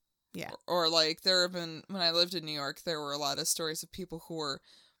business. Yeah. Or, like, there have been, when I lived in New York, there were a lot of stories of people who were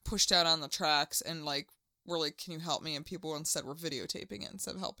pushed out on the tracks and, like, were like, can you help me? And people instead were videotaping it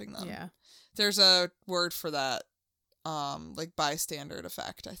instead of helping them. Yeah. There's a word for that, like, bystander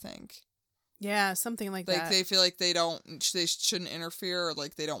effect, I think. Yeah, something like that. Like, they feel like they shouldn't interfere, or,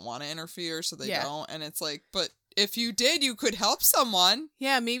 like, they don't want to interfere, so they don't. And it's like, but if you did, you could help someone.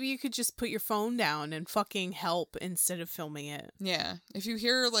 Yeah, maybe you could just put your phone down and fucking help instead of filming it. Yeah. If you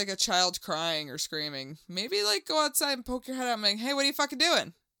hear, like, a child crying or screaming, maybe, like, go outside and poke your head out and be like, hey, what are you fucking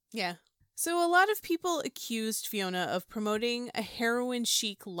doing? Yeah. So a lot of people accused Fiona of promoting a heroin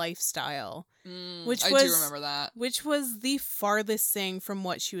chic lifestyle. I do remember that. Which was the farthest thing from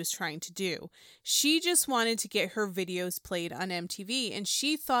what she was trying to do. She just wanted to get her videos played on MTV, and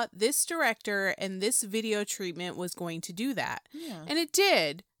she thought this director and this video treatment was going to do that. Yeah. And it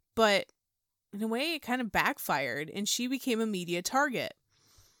did, but in a way it kind of backfired, and she became a media target.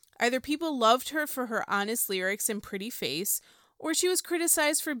 Either people loved her for her honest lyrics and pretty face, or she was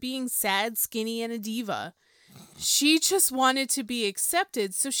criticized for being sad, skinny, and a diva. She just wanted to be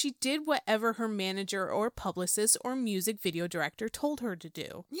accepted, so she did whatever her manager or publicist or music video director told her to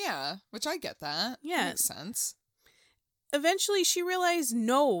do. Yeah, which I get that. Yeah. That makes sense. Eventually, she realized,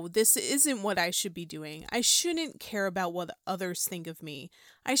 no, this isn't what I should be doing. I shouldn't care about what others think of me.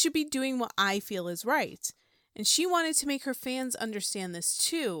 I should be doing what I feel is right. And she wanted to make her fans understand this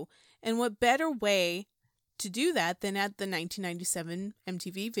too. And what better way to do that than at the 1997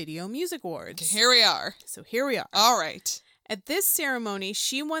 MTV Video Music Awards. Here we are. So here we are. All right. At this ceremony,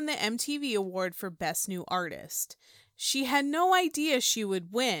 she won the MTV Award for Best New Artist. She had no idea she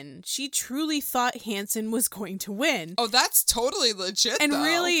would win. She truly thought Hanson was going to win. Oh, that's totally legit, and though.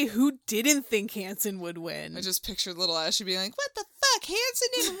 Really, who didn't think Hanson would win? I just pictured little Ashley being like, what the fuck? Hanson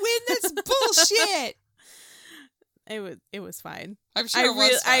didn't win this bullshit. It was fine. I'm sure it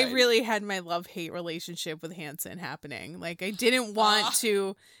was fine. I really had my love-hate relationship with Hanson happening. Like, I didn't want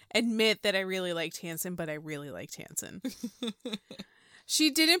to admit that I really liked Hanson, but I really liked Hanson. She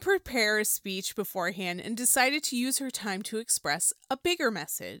didn't prepare a speech beforehand and decided to use her time to express a bigger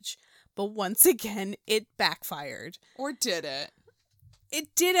message. But once again, it backfired. Or did it?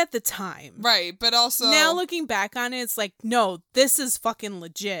 It did at the time. Right, but also... Now looking back on it, it's like, no, this is fucking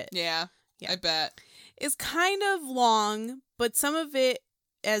legit. Yeah, I bet. It's kind of long, but some of it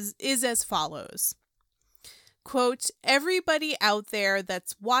is as follows. Quote, everybody out there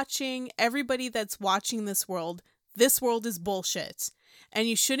that's watching this world is bullshit. And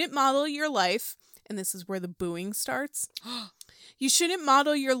you shouldn't model your life, and this is where the booing starts. You shouldn't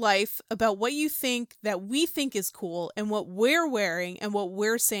model your life about what you think that we think is cool and what we're wearing and what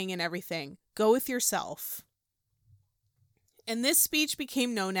we're saying and everything. Go with yourself. And this speech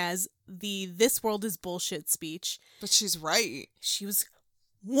became known as the "This world is bullshit" speech. But she's right. She was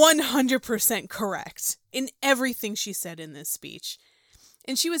 100% correct in everything she said in this speech.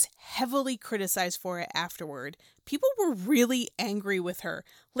 And she was heavily criticized for it afterward. People were really angry with her.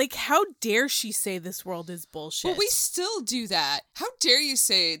 Like, how dare she say this world is bullshit? But we still do that. How dare you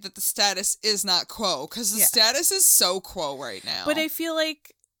say that the status is not quo? Because the status is so quo right now. But I feel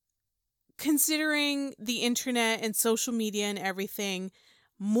like, considering the internet and social media and everything,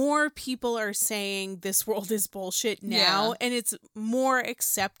 more people are saying this world is bullshit now. And it's more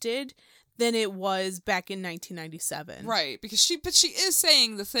accepted than it was back in 1997. Right, because she is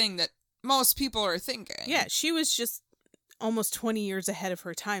saying the thing that most people are thinking. Yeah, she was just almost 20 years ahead of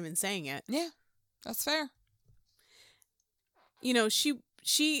her time in saying it. Yeah, that's fair. You know,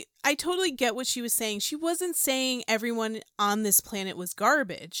 I totally get what she was saying. She wasn't saying everyone on this planet was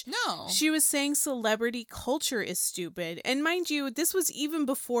garbage. No. She was saying celebrity culture is stupid. And mind you, this was even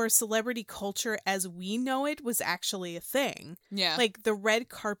before celebrity culture as we know it was actually a thing. Yeah. Like, the red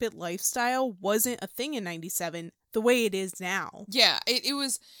carpet lifestyle wasn't a thing in 97 the way it is now. Yeah,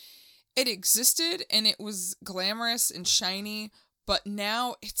 it existed and it was glamorous and shiny, but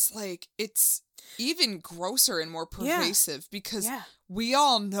now it's like, it's even grosser and more pervasive because we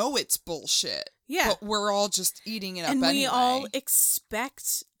all know it's bullshit. Yeah. But we're all just eating it up anyway. And we all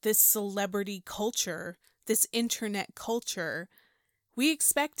expect this celebrity culture, this internet culture. We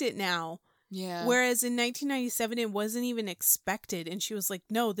expect it now. Yeah. Whereas in 1997, it wasn't even expected. And she was like,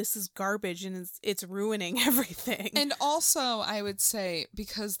 no, this is garbage and it's ruining everything. And also, I would say,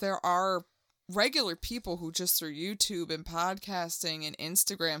 because there are regular people who just through YouTube and podcasting and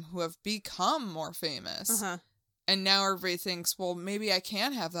Instagram who have become more famous. And now everybody thinks, well, maybe I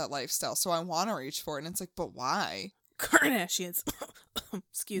can have that lifestyle, so I want to reach for it. And it's like, but why? Kardashians.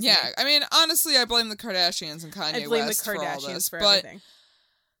 Excuse me. Yeah, I mean, honestly, I blame the Kardashians and Kanye West for all this. For but everything.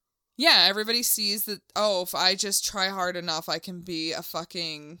 Yeah, everybody sees that, oh, if I just try hard enough, I can be a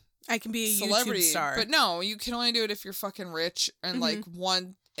celebrity YouTube star. But no, you can only do it if you're fucking rich and like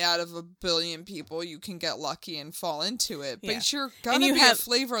one out of a billion people you can get lucky and fall into it. But you're gonna be a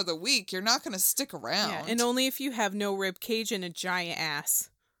flavor of the week. You're not gonna stick around. Yeah, and only if you have no rib cage and a giant ass.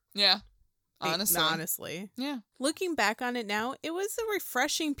 Yeah. Honestly. Yeah. Looking back on it now, it was a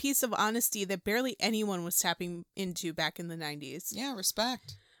refreshing piece of honesty that barely anyone was tapping into back in the 90s. Yeah,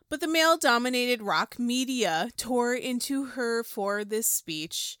 respect. But the male-dominated rock media tore into her for this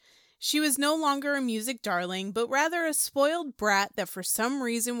speech. She was no longer a music darling, but rather a spoiled brat that for some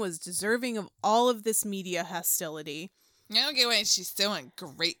reason was deserving of all of this media hostility. Okay, wait, she's so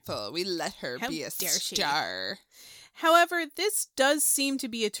ungrateful. We let her be a star. However, this does seem to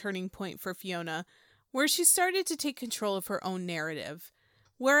be a turning point for Fiona, where she started to take control of her own narrative.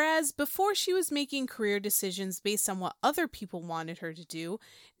 Whereas before she was making career decisions based on what other people wanted her to do,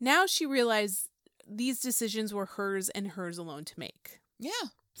 now she realized these decisions were hers and hers alone to make. Yeah.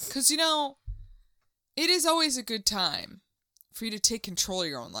 Because, you know, it is always a good time for you to take control of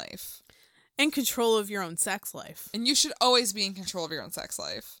your own life. And control of your own sex life. And you should always be in control of your own sex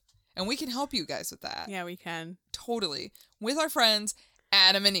life. And we can help you guys with that. Yeah, we can. Totally. With our friends,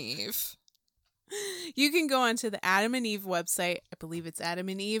 Adam and Eve. You can go onto the Adam and Eve website. I believe it's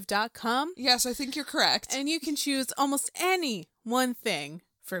adamandeve.com. Yes, I think you're correct. And you can choose almost any one thing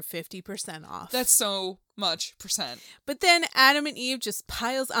for 50% off. That's so much percent. But then Adam and Eve just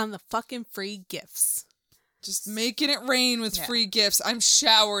piles on the fucking free gifts. Just making it rain with free gifts. I'm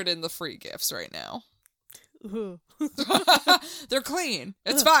showered in the free gifts right now. Ooh. They're clean.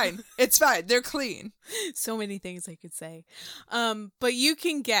 It's fine. It's fine. They're clean. So many things I could say. But you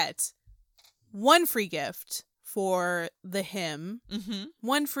can get one free gift for the him,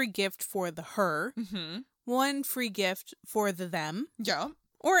 one free gift for the her, one free gift for the them,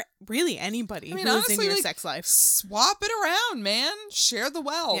 Or really anybody who's honestly, in your like, sex life. Swap it around, man. Share the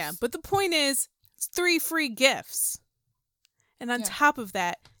wealth. Yeah, but the point is, it's 3 free gifts. And on top of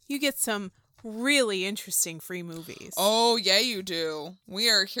that, you get some really interesting free movies. Oh, yeah, you do. We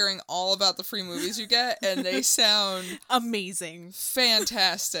are hearing all about the free movies you get, and they sound amazing.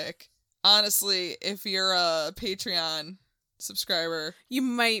 Fantastic. Honestly, if you're a Patreon subscriber, you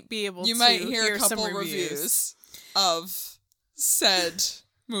might be able you to might hear a couple some reviews of said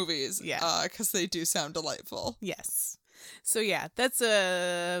movies. Yeah. Because they do sound delightful. Yes. So yeah, that's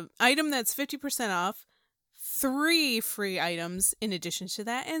a item that's 50% off. 3 free items in addition to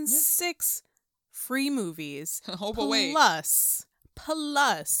that, and 6 free movies. Oh, but wait.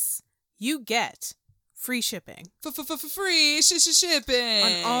 Plus, you get free shipping. Free shipping.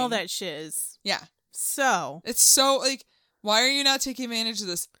 On all that shiz. Yeah. So. It's so, like, why are you not taking advantage of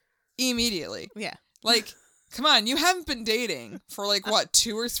this immediately? Yeah. Like, come on, you haven't been dating for, like, what,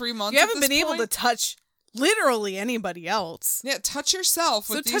 2 or 3 months? You haven't been able to touch literally anybody else. Yeah, touch yourself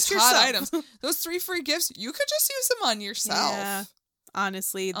with these hot items. Those 3 free gifts, you could just use them on yourself. Yeah.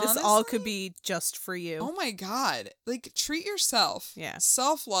 Honestly, this all could be just for you. Oh my God. Like, treat yourself. Yeah.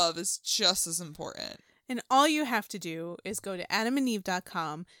 Self-love is just as important. And all you have to do is go to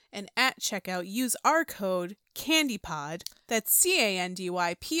adamandeve.com and at checkout use our code CANDYPOD. That's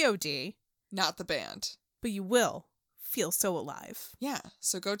CANDYPOD. Not the band. But you will feel so alive. Yeah.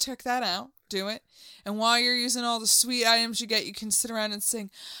 So go check that out. Do it. And while you're using all the sweet items you get, you can sit around and sing,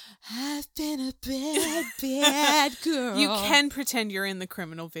 I've been a bad girl. You can pretend you're in the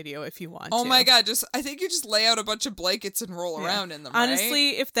criminal video if you want to. Oh my God. I think you just lay out a bunch of blankets and roll around in them,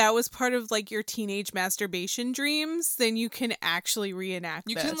 Honestly, if that was part of like your teenage masturbation dreams, then you can actually reenact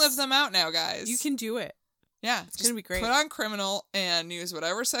You this. can live them out now, guys. You can do it. Yeah. It's going to be great. Put on criminal and use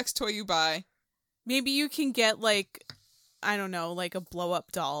whatever sex toy you buy. Maybe you can get like, I don't know, like a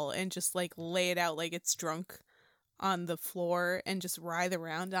blow-up doll and just like lay it out like it's drunk on the floor and just writhe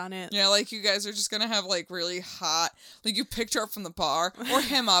around on it. Yeah, like you guys are just gonna have like really hot, like you picked her up from the bar or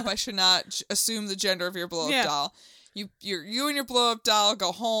him up. I should not assume the gender of your blow-up doll. You and your blow-up doll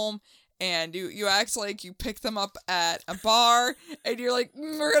go home and you act like you pick them up at a bar and you're like,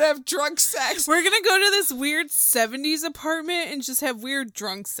 we're gonna have drunk sex. We're gonna go to this weird 70s apartment and just have weird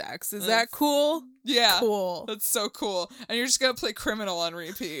drunk sex. Is that cool? Yeah. Cool. That's so cool. And you're just gonna play criminal on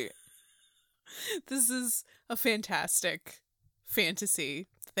repeat. This is a fantastic fantasy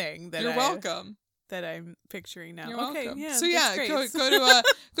thing that You're welcome. That I'm picturing now. You're okay, welcome. yeah. So yeah, go to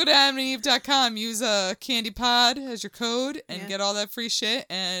adamandeve.com, use CandyPod as your code and get all that free shit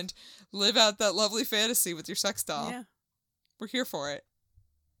and live out that lovely fantasy with your sex doll. Yeah. We're here for it.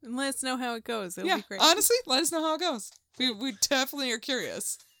 And let us know how it goes. It'll be great. Honestly, let us know how it goes. We definitely are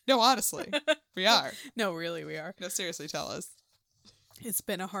curious. No, honestly. We are. No, really, we are. No, seriously, tell us. It's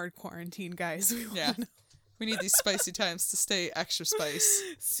been a hard quarantine, guys. We need these spicy times to stay extra spice.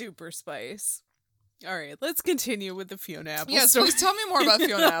 Super spice. All right, let's continue with the Fiona Apple Yes, story. please tell me more about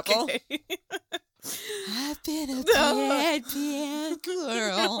Fiona Apple. I've been a bad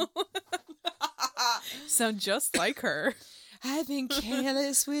girl. Sound just like her. I've been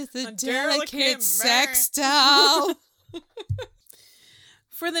careless with a delicate sex doll.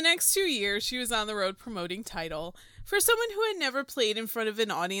 For the next 2 years, she was on the road promoting Tidal. For someone who had never played in front of an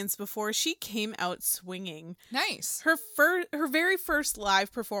audience before, she came out swinging. Nice. Her very first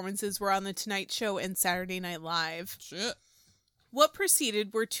live performances were on The Tonight Show and Saturday Night Live. Shit. What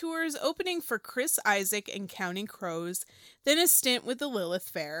preceded were tours opening for Chris Isaak and Counting Crows, then a stint with the Lilith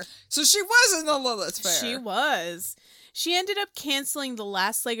Fair. So she was in the Lilith Fair. She was. She ended up canceling the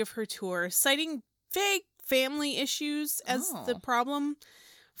last leg of her tour, citing vague family issues as the problem.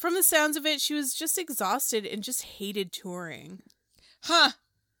 From the sounds of it, she was just exhausted and just hated touring. Huh.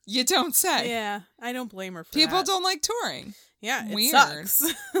 You don't say. Yeah, I don't blame her for People that. don't like touring. Yeah, it Weird.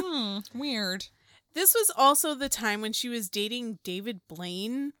 sucks. Weird. This was also the time when she was dating David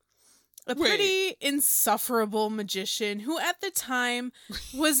Blaine, a pretty insufferable magician who at the time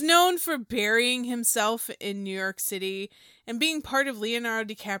was known for burying himself in New York City and being part of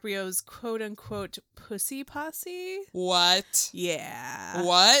Leonardo DiCaprio's quote-unquote pussy posse. What? Yeah.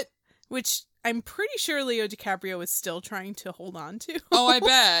 What? Which I'm pretty sure Leo DiCaprio is still trying to hold on to. Oh, I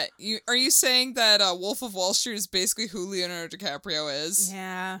bet. Are you saying that Wolf of Wall Street is basically who Leonardo DiCaprio is?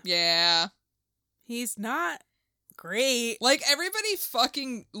 Yeah. Yeah. He's not great. Like, everybody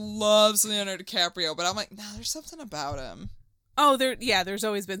fucking loves Leonardo DiCaprio, but I'm like, nah, there's something about him. Oh, there's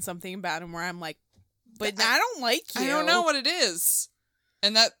always been something about him where I'm like, but I don't like you. I don't know what it is.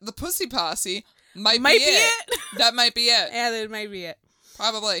 And that the pussy posse might be it. That might be it. Yeah, that might be it.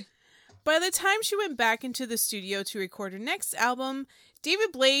 Probably. By the time she went back into the studio to record her next album,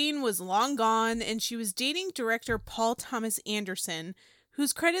 David Blaine was long gone, and she was dating director Paul Thomas Anderson,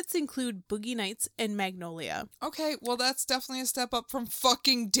 whose credits include Boogie Nights and Magnolia. Okay, well, that's definitely a step up from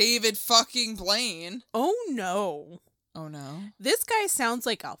fucking David fucking Blaine. Oh, no. Oh, no? This guy sounds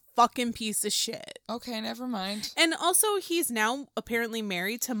like a fucking piece of shit. Okay, never mind. And also, he's now apparently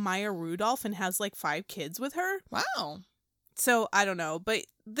married to Maya Rudolph and has like 5 kids with her. Wow. So, I don't know. But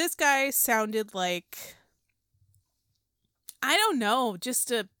this guy sounded like, I don't know,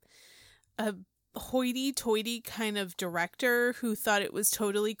 just a hoity-toity kind of director who thought it was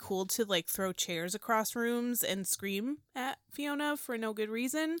totally cool to like throw chairs across rooms and scream at Fiona for no good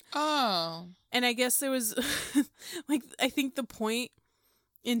reason. Oh. And I guess there was like, I think the point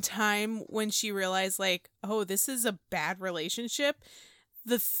in time when she realized like, oh, this is a bad relationship,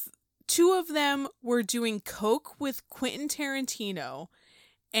 the two of them were doing coke with Quentin Tarantino.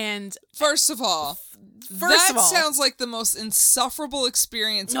 And First of all, sounds like the most insufferable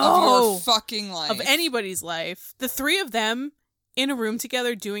experience of your fucking life. Of anybody's life. The 3 of them in a room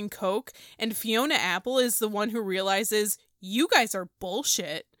together doing coke, and Fiona Apple is the one who realizes, you guys are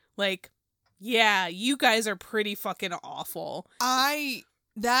bullshit. Like, yeah, you guys are pretty fucking awful.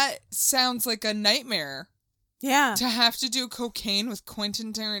 That sounds like a nightmare. Yeah. To have to do cocaine with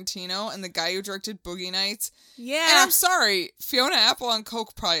Quentin Tarantino and the guy who directed Boogie Nights. Yeah. And I'm sorry, Fiona Apple on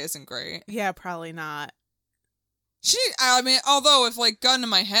coke probably isn't great. Yeah, probably not. I mean, although if like gun to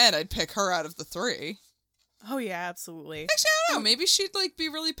my head, I'd pick her out of the 3. Oh yeah, absolutely. Actually, I don't know. Maybe she'd like be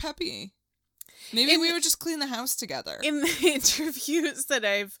really peppy. Maybe we would just clean the house together. In the interviews that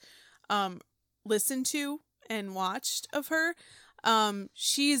I've listened to and watched of her,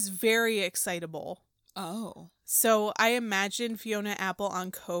 she's very excitable. Oh. So I imagine Fiona Apple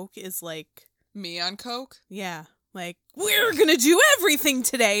on coke is like... Me on coke? Yeah. Like, we're gonna do everything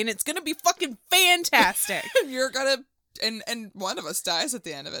today and it's gonna be fucking fantastic. You're gonna... And one of us dies at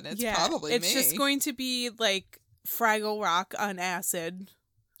the end of it. It's probably me. It's just going to be like Fraggle Rock on acid.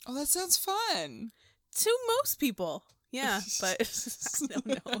 Oh, that sounds fun. To most people. Yeah, but I don't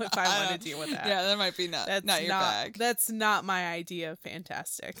know if I want to deal with that. Yeah, that might be not your bag. That's not my idea of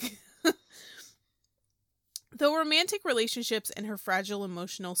fantastic. Though romantic relationships and her fragile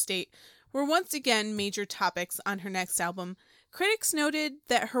emotional state were once again major topics on her next album, critics noted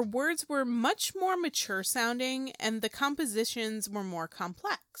that her words were much more mature sounding and the compositions were more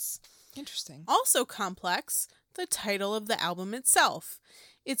complex. Interesting. Also complex, the title of the album itself.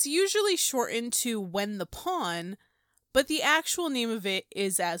 It's usually shortened to When the Pawn, but the actual name of it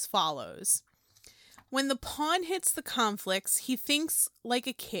is as follows. When the pawn hits the conflicts, he thinks like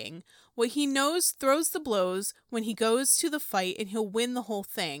a king. What he knows throws the blows when he goes to the fight, and he'll win the whole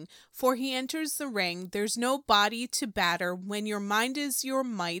thing. For he enters the ring, there's no body to batter when your mind is your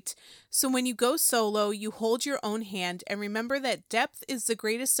might. So when you go solo, you hold your own hand and remember that depth is the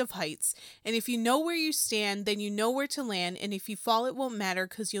greatest of heights. And if you know where you stand, then you know where to land. And if you fall, it won't matter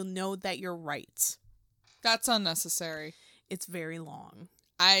because you'll know that you're right. That's unnecessary. It's very long.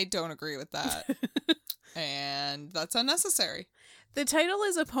 I don't agree with that. And that's unnecessary. The title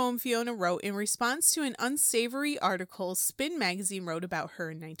is a poem Fiona wrote in response to an unsavory article Spin magazine wrote about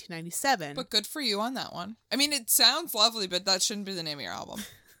her in 1997. But good for you on that one. I mean, it sounds lovely, but that shouldn't be the name of your album.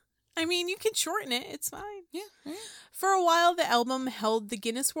 I mean, you can shorten it. It's fine. Yeah. For a while, the album held the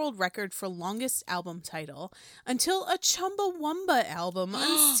Guinness World Record for longest album title until a Chumbawamba album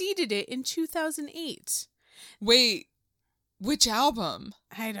unseated it in 2008. Wait, which album?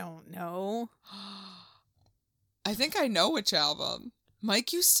 I don't know. I think I know which album.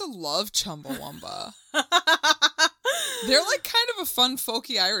 Mike used to love Chumbawamba. They're like kind of a fun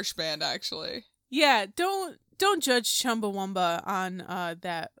folky Irish band, actually. Yeah, don't judge Chumbawamba on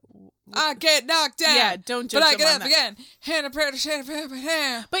that. I get knocked down. Yeah, don't judge but I them get on up that. again. Hand a prayer to share a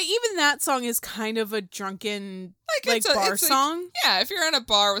prayer, But even that song is kind of a drunken it's bar like, song. Yeah, if you're in a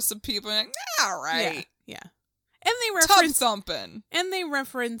bar with some people, you're like, all right. Yeah. And they Tub reference thumping. And they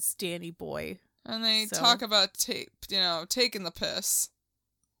reference Danny Boy. And they talk about taking the piss.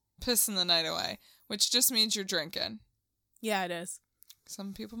 Pissing the night away. Which just means you're drinking. Yeah, it is.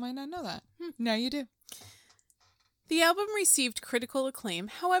 Some people might not know that. Now you do. The album received critical acclaim.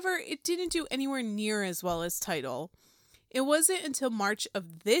 However, it didn't do anywhere near as well as Tidal. It wasn't until March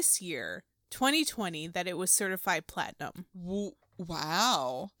of this year, 2020, that it was certified platinum.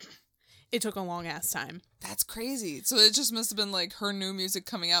 Wow. It took a long ass time. That's crazy. So it just must have been like her new music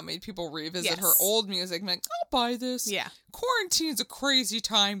coming out made people revisit her old music. Like, I'll buy this. Yeah. Quarantine's a crazy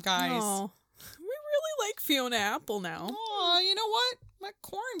time, guys. Oh, we really like Fiona Apple now. Oh, you know what? My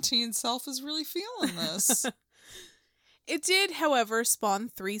quarantine self is really feeling this. It did, however, spawn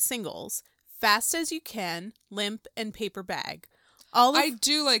 3 singles: Fast as You Can, Limp, and Paper Bag. I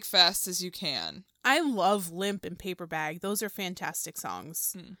do like Fast as You Can. I love Limp and Paper Bag. Those are fantastic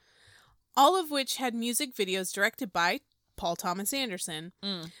songs. Mm. All of which had music videos directed by Paul Thomas Anderson.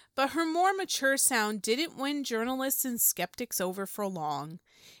 Mm. But her more mature sound didn't win journalists and skeptics over for long.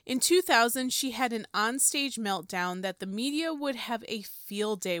 In 2000, she had an onstage meltdown that the media would have a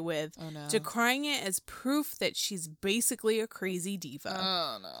field day with, decrying it as proof that she's basically a crazy diva.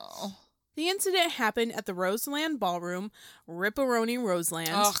 Oh, no. The incident happened at the Roseland Ballroom, Ripperoni Roseland.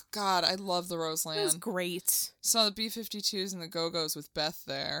 Oh, God, I love the Roseland. It was great. Saw the B-52s and the Go-Go's with Beth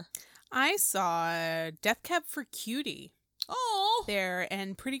there. I saw Death Cab for Cutie. Oh. There,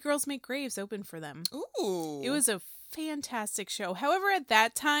 and Pretty Girls Make Graves opened for them. Ooh. It was a fantastic show. However, at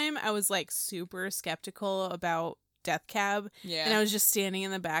that time, I was like super skeptical about Death Cab. Yeah. And I was just standing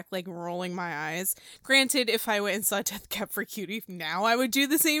in the back, like rolling my eyes. Granted, if I went and saw Death Cab for Cutie now, I would do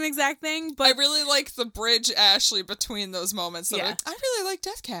the same exact thing. But I really like the bridge, Ashley, between those moments. That like, I really like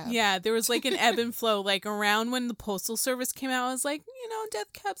Death Cab. Yeah, there was like an ebb and flow. Like around when the Postal Service came out, I was like,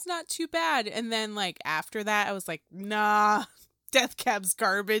 Death Cab's not too bad. And then like after that, I was like, nah, Death Cab's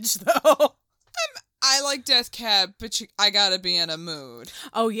garbage though. I like Death Cab, but I gotta be in a mood.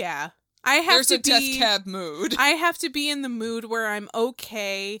 Oh yeah. There's a Death Cab mood. I have to be in the mood where I'm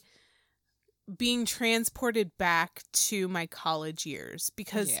okay being transported back to my college years,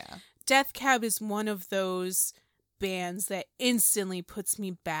 because Death Cab is one of those bands that instantly puts me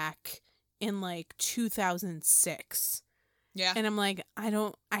back in like 2006. Yeah. And I'm like, I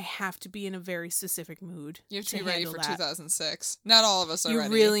have to be in a very specific mood. You have to be ready for 2006. Not all of us are ready.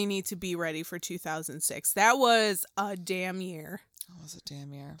 You really need to be ready for 2006. That was a damn year. That was a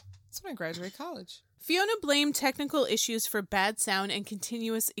damn year. That's when I graduated college. Fiona blamed technical issues for bad sound and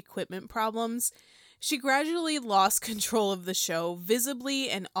continuous equipment problems. She gradually lost control of the show, visibly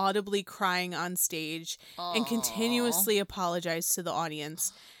and audibly crying on stage, and continuously apologized to the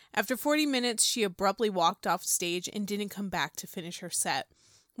audience. After 40 minutes, she abruptly walked off stage and didn't come back to finish her set.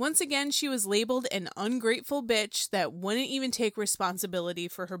 Once again, she was labeled an ungrateful bitch that wouldn't even take responsibility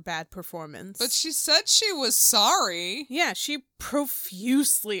for her bad performance. But she said she was sorry. Yeah, she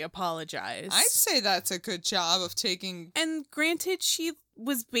profusely apologized. I'd say that's a good job of taking... And granted, she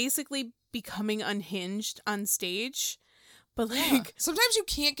was basically becoming unhinged on stage. But like... Sometimes you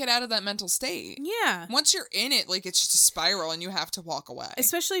can't get out of that mental state. Yeah. Once you're in it, like, it's just a spiral and you have to walk away.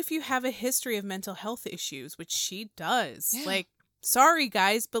 Especially if you have a history of mental health issues, which she does. Yeah. Like, sorry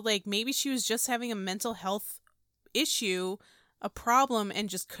guys, but like maybe she was just having a mental health issue, a problem, and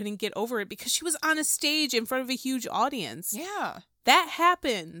just couldn't get over it because she was on a stage in front of a huge audience. Yeah. That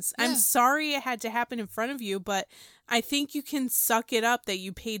happens. Yeah. I'm sorry it had to happen in front of you, but I think you can suck it up that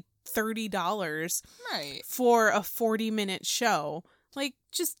you paid $30 for a 40-minute show. Like,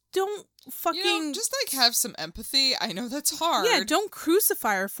 just don't fucking... just like have some empathy. I know that's hard. Yeah, don't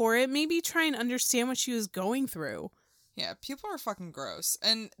crucify her for it. Maybe try and understand what she was going through. Yeah, people are fucking gross.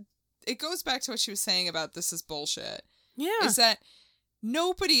 And it goes back to what she was saying about this is bullshit. Yeah. Is that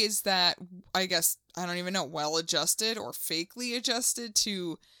nobody is that, I guess, I don't even know, well-adjusted or fakely adjusted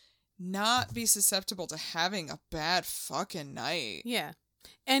to not be susceptible to having a bad fucking night. Yeah.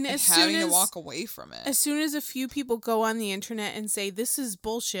 And as having soon as, to walk away from it. As soon as a few people go on the internet and say, this is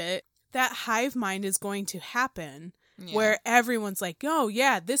bullshit, that hive mind is going to happen. Yeah. Where everyone's like, oh,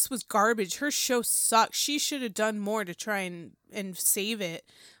 yeah, this was garbage. Her show sucks. She should have done more to try and save it.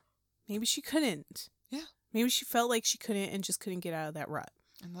 Maybe she couldn't. Yeah. Maybe she felt like she couldn't and just couldn't get out of that rut.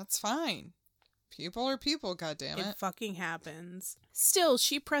 And that's fine. People are people, goddammit. It fucking happens. Still,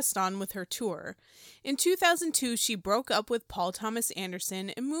 she pressed on with her tour. In 2002, she broke up with Paul Thomas Anderson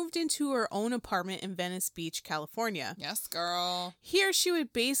and moved into her own apartment in Venice Beach, California. Yes, girl. Here, she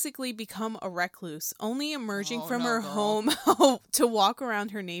would basically become a recluse, only emerging from her home to walk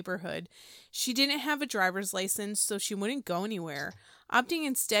around her neighborhood. She didn't have a driver's license, so she wouldn't go anywhere, opting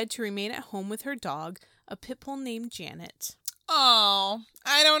instead to remain at home with her dog, a pit bull named Janet. Oh,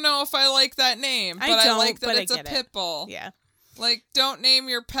 I don't know if I like that name, but I like that it's a pit bull. Yeah. Like, don't name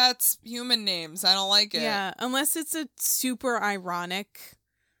your pets human names. I don't like it. Yeah, unless it's a super ironic,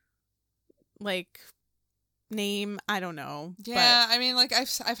 like, name. I don't know. Yeah, I mean, like,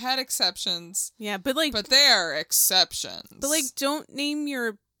 I've had exceptions. Yeah, but like... But they are exceptions. But, like, don't name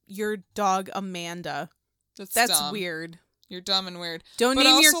your dog Amanda. That's dumb. Weird. You're dumb and weird. Don't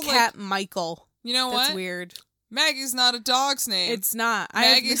name your cat Michael. You know what? That's weird. Maggie's not a dog's name. It's not.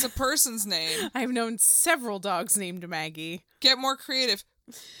 Maggie's a person's name. I've known several dogs named Maggie. Get more creative.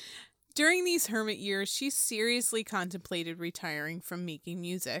 During these hermit years, she seriously contemplated retiring from making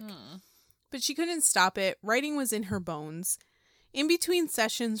music. But she couldn't stop it. Writing was in her bones. In between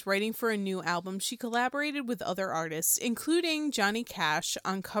sessions writing for a new album, she collaborated with other artists, including Johnny Cash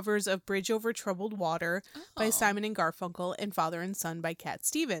on covers of Bridge Over Troubled Water by Simon and Garfunkel and Father and Son by Cat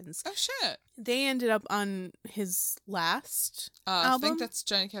Stevens. Oh, shit. They ended up on his last album. I think that's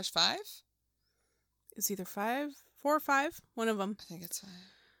Johnny Cash 5? It's either 4 or 5, one of them. I think it's 5.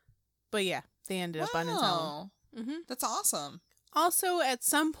 But yeah, they ended up on his album. Mm-hmm. That's awesome. Also, at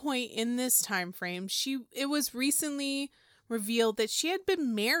some point in this time frame, it was recently revealed that she had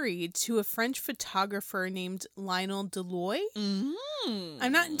been married to a French photographer named Lionel Deloy. Mm-hmm.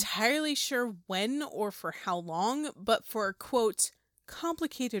 I'm not entirely sure when or for how long, but for, quote,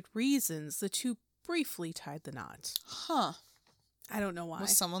 complicated reasons, the two briefly tied the knot. Huh. I don't know why.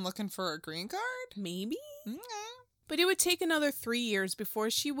 Was someone looking for a green card? Maybe? Okay. But it would take another 3 years before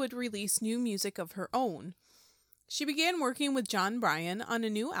she would release new music of her own. She began working with John Bryan on a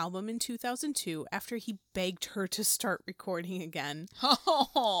new album in 2002 after he begged her to start recording again.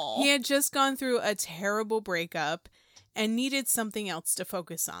 Oh. He had just gone through a terrible breakup and needed something else to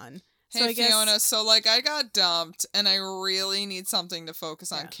focus on. Hey, so I guess, Fiona, so, I got dumped, and I really need something to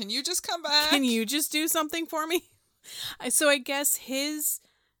focus on. Yeah. Can you just come back? Can you just do something for me? So I guess his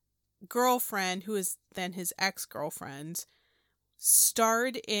girlfriend, who is then his ex-girlfriend,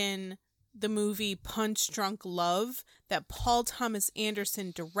 starred in the movie Punch Drunk Love that Paul Thomas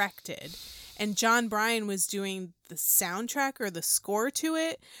Anderson directed. And John Bryan was doing the soundtrack or the score to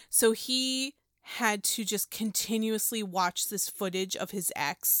it. So he had to just continuously watch this footage of his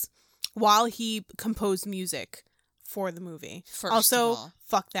ex while he composed music for the movie. First of all,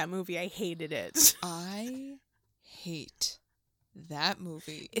 fuck that movie. I hated it. I hate that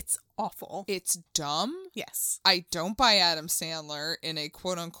movie. It's awful. It's dumb. Yes. I don't buy Adam Sandler in a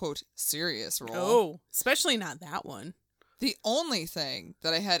quote-unquote serious role. Oh, especially not that one. The only thing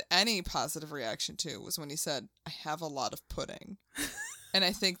that I had any positive reaction to was when he said, I have a lot of pudding. And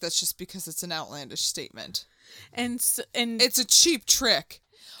I think that's just because it's an outlandish statement. And it's a cheap trick.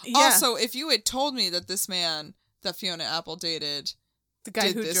 Yeah. Also, if you had told me that this man that Fiona Apple dated, the guy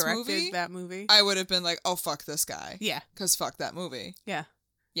did who this directed movie, that movie, I would have been like, oh, fuck this guy. Yeah. Because fuck that movie. Yeah.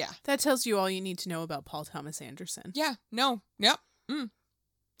 Yeah. That tells you all you need to know about Paul Thomas Anderson. Yeah. No. Yep.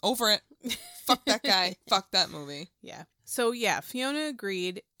 Over it. Fuck that guy. Fuck that movie. Yeah. So yeah, Fiona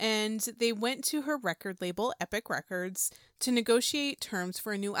agreed, and they went to her record label, Epic Records, to negotiate terms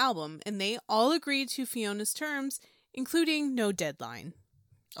for a new album, and they all agreed to Fiona's terms, including no deadline.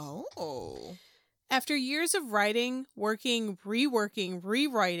 Oh. After years of writing, working, reworking,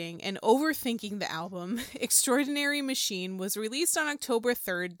 rewriting, and overthinking the album, Extraordinary Machine was released on October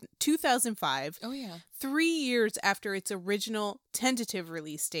 3rd, 2005. Oh, yeah. 3 years after its original tentative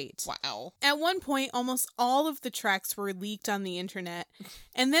release date. Wow. At one point, almost all of the tracks were leaked on the internet,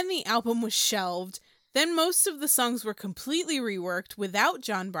 and then the album was shelved. Then most of the songs were completely reworked without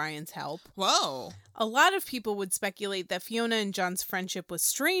John Bryan's help. Whoa. A lot of people would speculate that Fiona and John's friendship was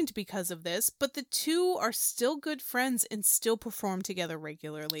strained because of this, but the two are still good friends and still perform together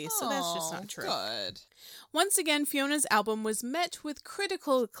regularly, so that's just not true. Good. Once again, Fiona's album was met with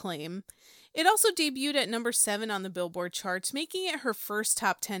critical acclaim. It also debuted at number 7 on the Billboard charts, making it her first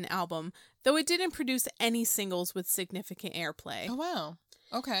top 10 album, though it didn't produce any singles with significant airplay. Oh, wow.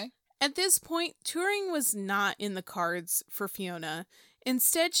 Okay. At this point, touring was not in the cards for Fiona.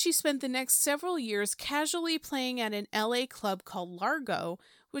 Instead, she spent the next several years casually playing at an LA club called Largo,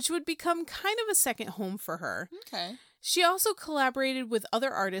 which would become kind of a second home for her. Okay. She also collaborated with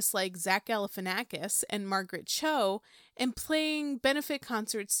other artists like Zach Galifianakis and Margaret Cho, and playing benefit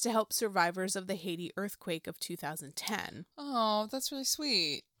concerts to help survivors of the Haiti earthquake of 2010. Oh, that's really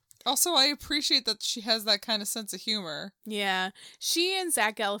sweet. Also, I appreciate that she has that kind of sense of humor. Yeah. She and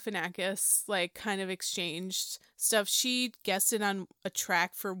Zach Galifianakis, kind of exchanged stuff. She guested on a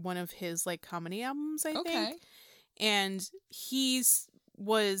track for one of his, comedy albums, I think. And he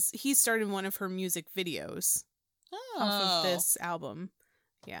starred in one of her music videos off of this album.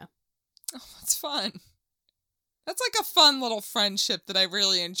 Yeah. Oh, that's fun. That's like a fun little friendship that I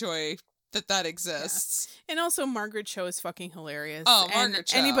really enjoy that exists. Yeah. And also Margaret Cho is fucking hilarious. Oh, Margaret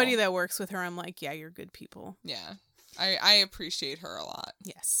Cho. Anybody that works with her, I'm like, yeah, you're good people. Yeah. I appreciate her a lot.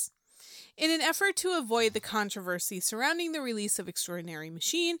 Yes. In an effort to avoid the controversy surrounding the release of Extraordinary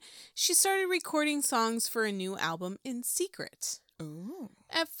Machine, she started recording songs for a new album in secret. Ooh.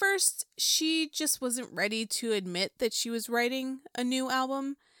 At first, she just wasn't ready to admit that she was writing a new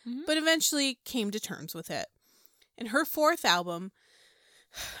album, but eventually came to terms with it. In her fourth album,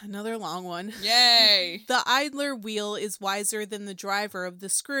 another long one. Yay! The idler wheel is wiser than the driver of the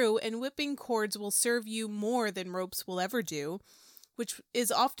screw, and whipping cords will serve you more than ropes will ever do, which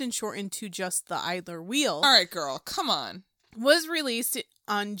is often shortened to just the idler wheel. All right, girl, come on. was released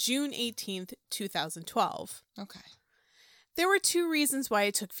on June 18th, 2012. Okay. There were 2 reasons why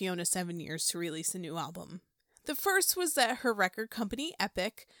it took Fiona 7 years to release a new album. The first was that her record company,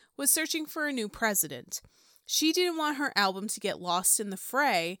 Epic, was searching for a new president. She didn't want her album to get lost in the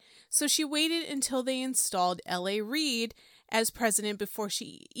fray, so she waited until they installed L.A. Reid as president before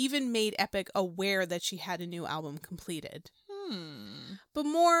she even made Epic aware that she had a new album completed. But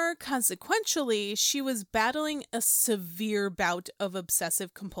more consequentially, she was battling a severe bout of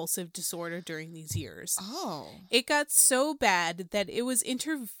obsessive-compulsive disorder during these years. Oh. It got so bad that it was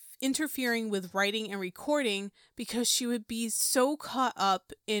interfering with writing and recording because she would be so caught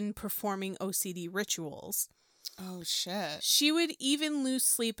up in performing OCD rituals. Oh, shit. She would even lose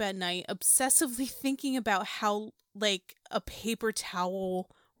sleep at night, obsessively thinking about how, like, a paper towel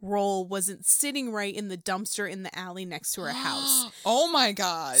roll wasn't sitting right in the dumpster in the alley next to her house. Oh my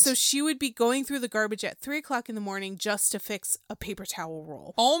God. So she would be going through the garbage at 3 o'clock in the morning just to fix a paper towel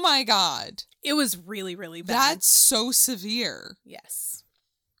roll. Oh my God. It was really, really bad. That's so severe. Yes.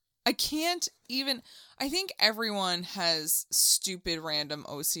 I can't even. I think everyone has stupid random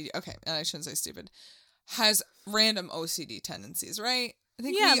OCD. Okay, and I shouldn't say stupid. Has random OCD tendencies, right? I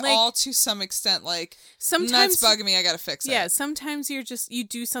think we all, to some extent, like, sometimes that's bugging me, I gotta fix it. Yeah, sometimes you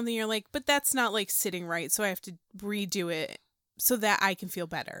do something, you're like, but that's not, like, sitting right, so I have to redo it so that I can feel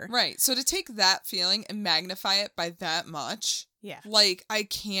better. Right, so to take that feeling and magnify it by that much, like, I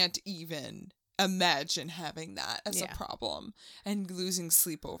can't even imagine having that as a problem and losing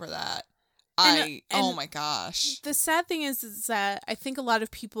sleep over that. Oh my gosh. The sad thing is that I think a lot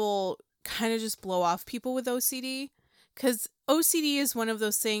of people kind of just blow off people with OCD. Because OCD is one of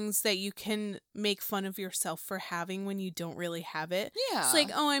those things that you can make fun of yourself for having when you don't really have it. Yeah. It's like,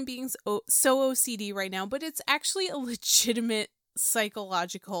 oh, I'm being so OCD right now. But it's actually a legitimate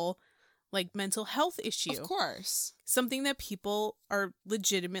psychological, like, mental health issue. Of course. Something that people are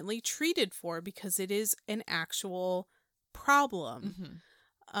legitimately treated for because it is an actual problem.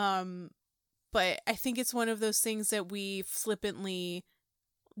 Mm-hmm. But I think it's one of those things that we flippantly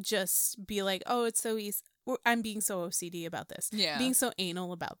just be like, oh, it's so easy. I'm being so OCD about this. Yeah. Being so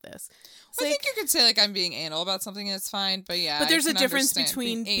anal about this. Well, I think you could say, like, I'm being anal about something and it's fine, but yeah. But there's a difference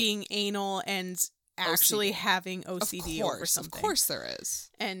between being anal and actually having OCD over something. Of course there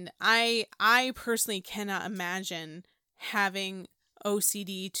is. And I personally cannot imagine having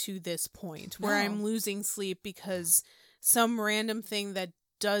OCD to this point where I'm losing sleep because some random thing that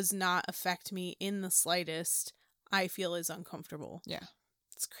does not affect me in the slightest, I feel is uncomfortable. Yeah.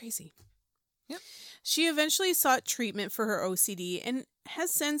 It's crazy. Yep. She eventually sought treatment for her OCD and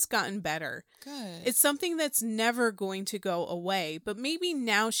has since gotten better. Good. It's something that's never going to go away, but maybe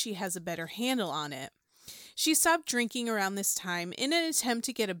now she has a better handle on it. She stopped drinking around this time in an attempt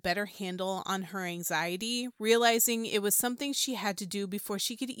to get a better handle on her anxiety, realizing it was something she had to do before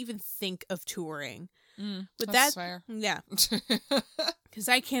she could even think of touring. That's fair. Yeah. Because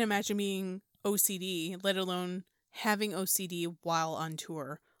I can't imagine being OCD, let alone having OCD while on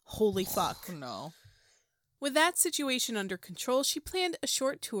tour. Holy fuck. No. With that situation under control, she planned a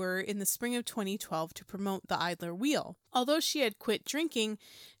short tour in the spring of 2012 to promote the Idler Wheel. Although she had quit drinking,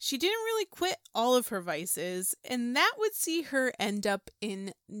 she didn't really quit all of her vices, and that would see her end up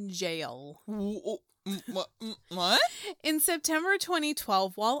in jail. What? In September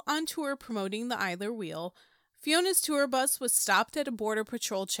 2012, while on tour promoting the Idler Wheel, Fiona's tour bus was stopped at a Border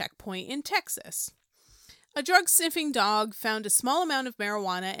Patrol checkpoint in Texas. A drug-sniffing dog found a small amount of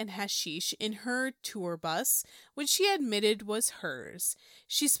marijuana and hashish in her tour bus, which she admitted was hers.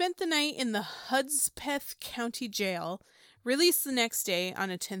 She spent the night in the Hudspeth County Jail, released the next day on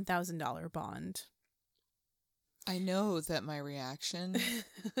a $10,000 bond. I know that my reaction,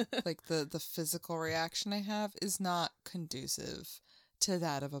 like the physical reaction I have, is not conducive to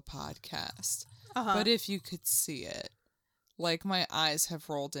that of a podcast. But if you could see it, like, my eyes have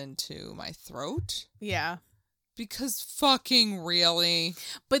rolled into my throat. Yeah. Because fucking really.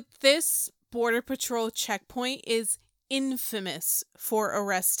 But this Border Patrol checkpoint is infamous for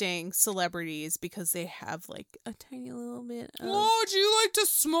arresting celebrities because they have, like, a tiny little bit of... Oh, do you like to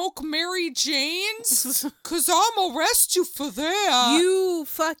smoke Mary Janes? Because I'll arrest you for that. You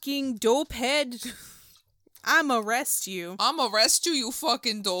fucking dopehead. I'm arrest you. You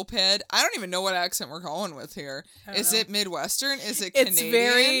fucking dopehead. I don't even know what accent we're going with here. Is it Midwestern? Is it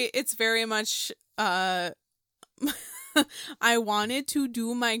Canadian? It's very much, I wanted to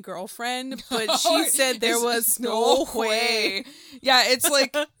do my girlfriend, but she said there was no way. Yeah, it's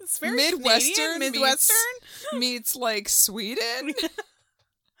like it's very Midwestern Midwestern meets like Sweden.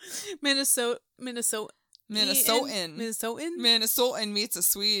 Minnesota. Minnesotan. Minnesotan? Minnesotan meets a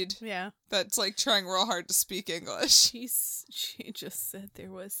Swede. Yeah. That's like trying real hard to speak English. She just said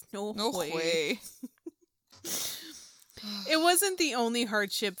there was no No way. way. It wasn't the only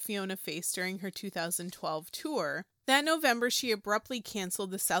hardship Fiona faced during her 2012 tour. That November, she abruptly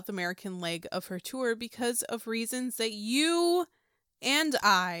canceled the South American leg of her tour because of reasons that you and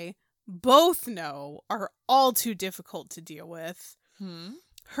I both know are all too difficult to deal with.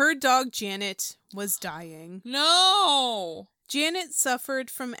 Her dog Janet was dying. No! Janet suffered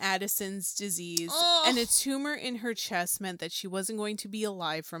from Addison's disease, and a tumor in her chest meant that she wasn't going to be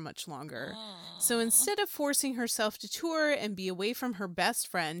alive for much longer. So instead of forcing herself to tour and be away from her best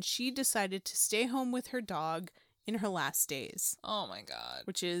friend, she decided to stay home with her dog in her last days. Oh my God.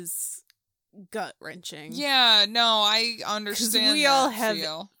 Which is gut-wrenching. Yeah, no, I understand. We all have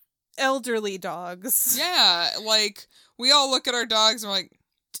feel. Elderly dogs. Yeah, like, we all look at our dogs and we're like,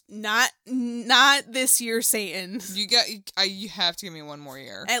 Not this year, Satan. You have to give me one more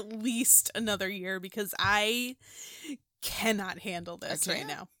year. At least another year, because I cannot handle this right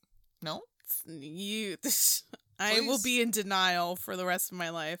now. No? I will be in denial for the rest of my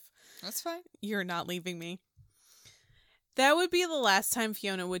life. That's fine. You're not leaving me. That would be the last time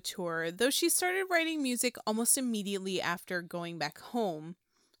Fiona would tour, though she started writing music almost immediately after going back home.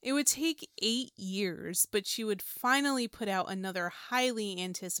 It would take 8 years, but she would finally put out another highly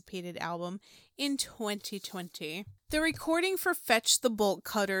anticipated album in 2020. The recording for Fetch the Bolt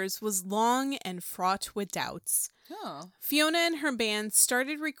Cutters was long and fraught with doubts. Oh. Fiona and her band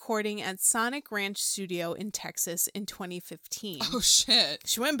started recording at Sonic Ranch Studio in Texas in 2015. Oh, shit.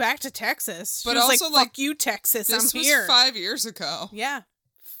 She went back to Texas. She but was also, like, fuck you, Texas, this I'm here. was 5 years ago. Yeah,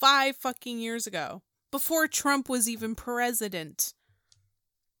 5 fucking years ago. Before Trump was even president.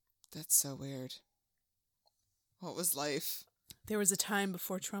 That's so weird. What was life? There was a time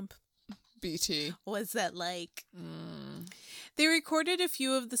before Trump. BT. What's that like? They recorded a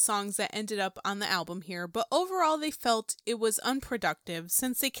few of the songs that ended up on the album here, but overall they felt it was unproductive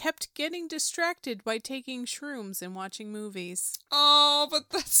since they kept getting distracted by taking shrooms and watching movies. Oh, but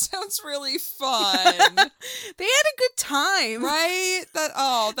that sounds really fun. They had a good time. Right?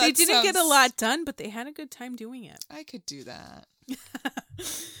 They didn't get a lot done, but they had a good time doing it. I could do that.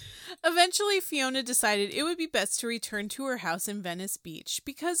 Eventually, Fiona decided it would be best to return to her house in Venice Beach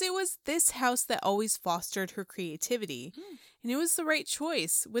because it was this house that always fostered her creativity. And it was the right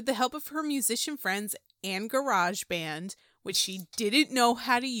choice. With the help of her musician friends and garage band, which she didn't know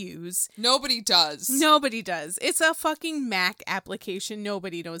how to use. Nobody does. Nobody does. It's a fucking Mac application.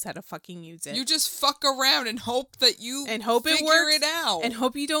 Nobody knows how to fucking use it. You just fuck around and hope that you it works, it out. And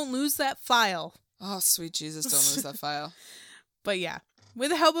hope you don't lose that file. Oh, sweet Jesus, don't lose that file. But yeah.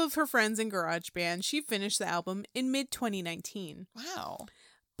 With the help of her friends in GarageBand, she finished the album in mid-2019. Wow.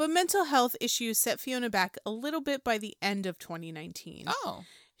 But mental health issues set Fiona back a little bit by the end of 2019. Oh.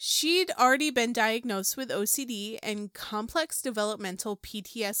 She'd already been diagnosed with OCD and complex developmental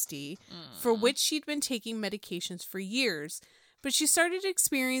PTSD, for which she'd been taking medications for years. But she started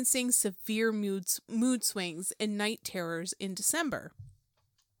experiencing severe mood swings and night terrors in December.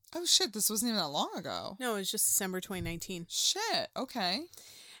 Oh, shit, this wasn't even that long ago. No, it was just December 2019. Shit, okay.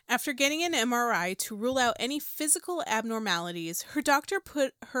 After getting an MRI to rule out any physical abnormalities, her doctor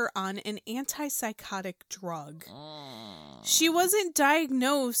put her on an antipsychotic drug. She wasn't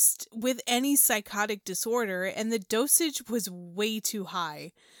diagnosed with any psychotic disorder, and the dosage was way too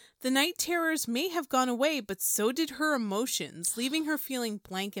high. The night terrors may have gone away, but so did her emotions, leaving her feeling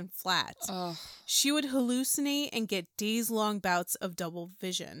blank and flat. She would hallucinate and get days-long bouts of double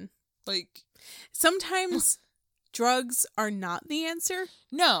vision. Like, sometimes drugs are not the answer.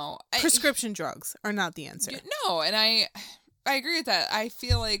 No. Prescription drugs are not the answer. No, and I agree with that. I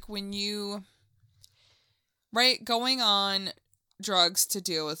feel like when you... Right, going on drugs to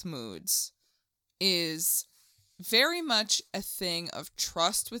deal with moods is very much a thing of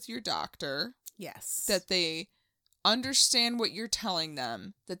trust with your doctor. Yes. That they understand what you're telling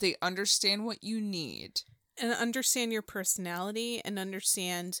them, that they understand what you need. And understand your personality and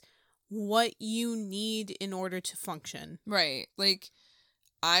understand what you need in order to function. Right. Like,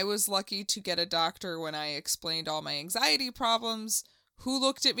 I was lucky to get a doctor when I explained all my anxiety problems who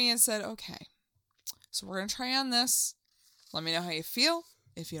looked at me and said, okay, so we're going to try on this. Let me know how you feel.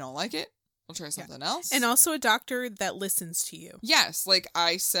 If you don't like it, we'll try something else. And also a doctor that listens to you. Yes. Like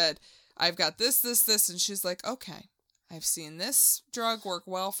I said, I've got this. And she's like, okay, I've seen this drug work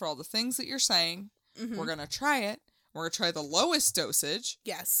well for all the things that you're saying. Mm-hmm. We're going to try it. We're going to try the lowest dosage.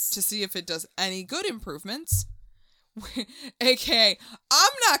 Yes. To see if it does any good improvements. AKA,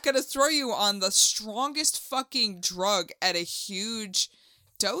 I'm not going to throw you on the strongest fucking drug at a huge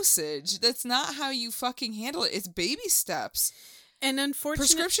dosage. That's not how you fucking handle it. It's baby steps. And unfortunately,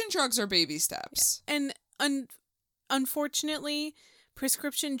 prescription drugs are baby steps. Yeah. And unfortunately,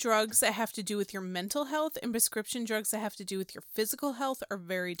 prescription drugs that have to do with your mental health and prescription drugs that have to do with your physical health are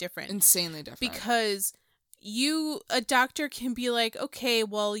very different. Insanely different. Because a doctor can be like, okay,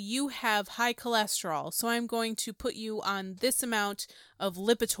 well, you have high cholesterol, so I'm going to put you on this amount of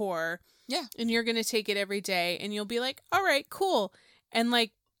Lipitor. Yeah. And you're going to take it every day. And you'll be like, all right, cool. And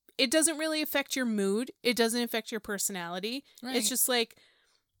like, it doesn't really affect your mood. It doesn't affect your personality. Right. It's just like,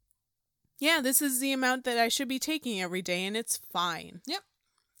 yeah, this is the amount that I should be taking every day, and it's fine. Yep.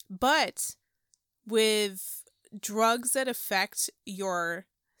 But with drugs that affect your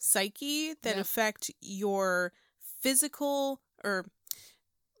psyche, that affect your physical or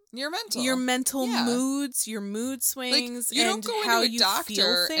your mental moods, your mood swings, like, you don't go into a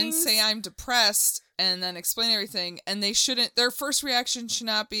doctor and say I'm depressed and then explain everything, and their first reaction should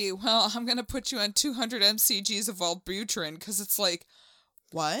not be, well, I'm going to put you on 200 mcgs of Wellbutrin, because it's like,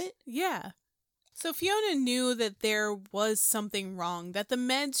 what? Yeah. So Fiona knew that there was something wrong, that the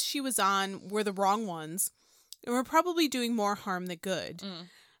meds she was on were the wrong ones, and were probably doing more harm than good. Mm.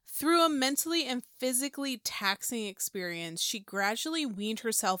 Through a mentally and physically taxing experience, she gradually weaned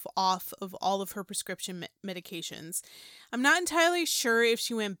herself off of all of her prescription medications. I'm not entirely sure if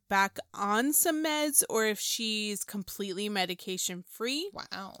she went back on some meds or if she's completely medication-free.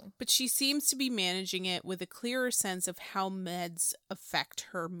 Wow. But she seems to be managing it with a clearer sense of how meds affect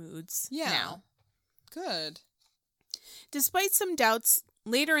her moods now. Good. Despite some doubts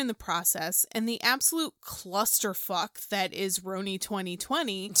later in the process, and the absolute clusterfuck that is Roni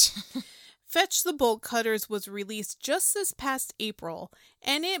 2020, Fetch the Bolt Cutters was released just this past April,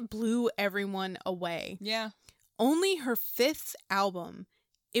 and it blew everyone away. Yeah. Only her 5th album.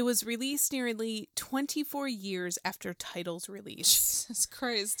 It was released nearly 24 years after Title's release. Jesus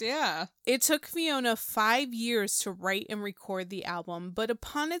Christ, yeah. It took Fiona 5 years to write and record the album, but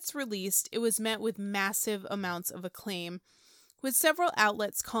upon its release, it was met with massive amounts of acclaim, with several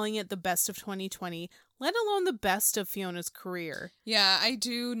outlets calling it the best of 2020, let alone the best of Fiona's career. Yeah, I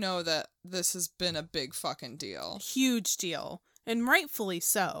do know that this has been a big fucking deal. Huge deal. And rightfully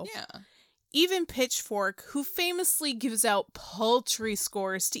so. Yeah. Even Pitchfork, who famously gives out paltry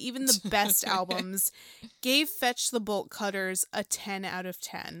scores to even the best albums, gave Fetch the Bolt Cutters a 10 out of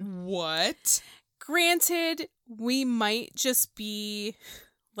 10. What? Granted, we might just be,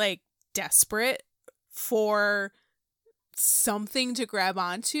 like, desperate for something to grab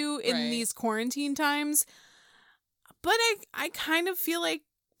onto in these quarantine times, but I kind of feel like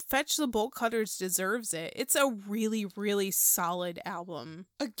Fetch the Bolt Cutters deserves it. It's a really, really solid album.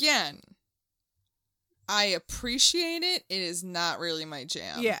 Again, I appreciate it. It is not really my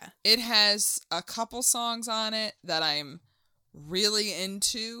jam. Yeah. It has a couple songs on it that I'm really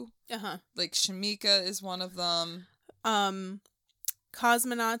into. Uh-huh. Like Shamika is one of them.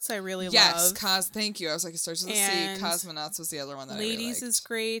 Cosmonauts I really love. Yes, thank you. I was like, it starts with a C. Cosmonauts was the other one that Ladies I really liked. is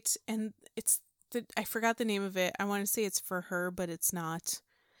great, and I forgot the name of it. I want to say it's For Her, but it's not.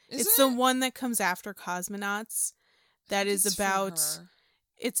 It's the one that comes after Cosmonauts. That is about.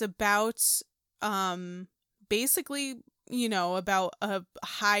 It's about, basically, about a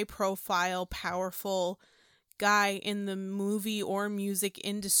high-profile, powerful guy in the movie or music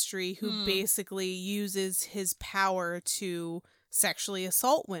industry who basically uses his power to sexually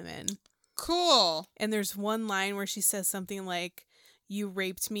assault women. Cool. And there's one line where she says something like, "You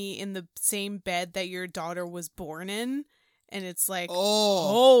raped me in the same bed that your daughter was born in." And it's like,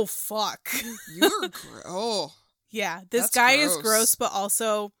 oh fuck. Oh. Yeah, this guy is gross, but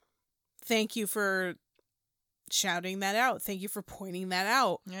also thank you for shouting that out. Thank you for pointing that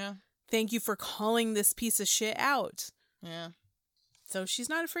out. Yeah. Thank you for calling this piece of shit out. Yeah. So she's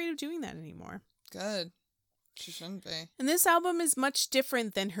not afraid of doing that anymore. Good. She shouldn't be. And this album is much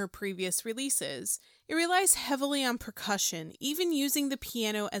different than her previous releases. It relies heavily on percussion, even using the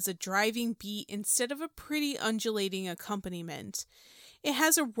piano as a driving beat instead of a pretty undulating accompaniment. It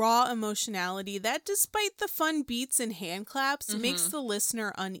has a raw emotionality that, despite the fun beats and hand claps, makes the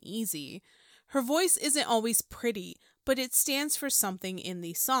listener uneasy. Her voice isn't always pretty, but it stands for something in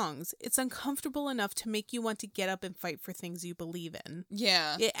these songs. It's uncomfortable enough to make you want to get up and fight for things you believe in.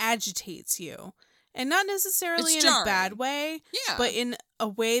 Yeah. It agitates you. And not necessarily in jarring. A bad way, yeah, but in a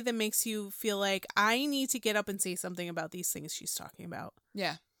way that makes you feel like, I need to get up and say something about these things she's talking about.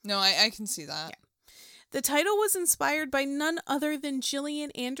 Yeah. No, I can see that. Yeah. The title was inspired by none other than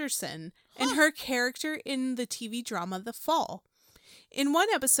Gillian Anderson and her character in the TV drama The Fall. In one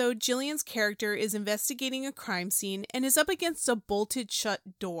episode, Gillian's character is investigating a crime scene and is up against a bolted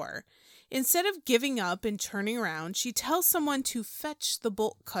shut door. Instead of giving up and turning around, she tells someone to fetch the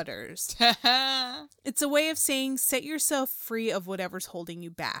bolt cutters. It's a way of saying set yourself free of whatever's holding you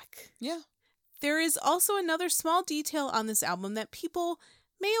back. Yeah. There is also another small detail on this album that people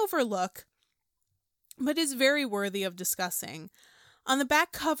may overlook, but is very worthy of discussing. On the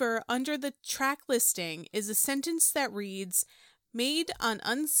back cover, under the track listing, is a sentence that reads, "Made on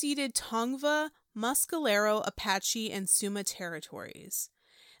unceded Tongva, Mescalero, Apache, and Suma territories."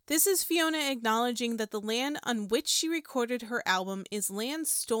 This is Fiona acknowledging that the land on which she recorded her album is land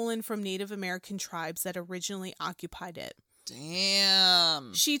stolen from Native American tribes that originally occupied it.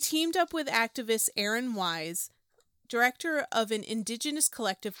 Damn. She teamed up with activist Aaron Wise, director of an indigenous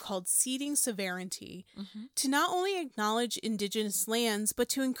collective called Seeding Sovereignty, to not only acknowledge indigenous lands, but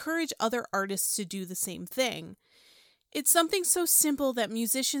to encourage other artists to do the same thing. It's something so simple that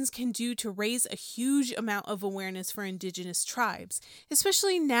musicians can do to raise a huge amount of awareness for indigenous tribes,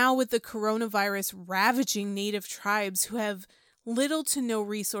 especially now with the coronavirus ravaging native tribes who have little to no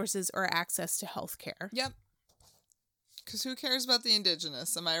resources or access to healthcare. Yep. Because who cares about the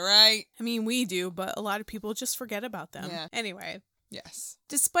indigenous? Am I right? I mean, we do, but a lot of people just forget about them. Yeah. Anyway. Yes.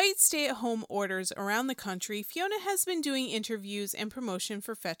 Despite stay-at-home orders around the country, Fiona has been doing interviews and promotion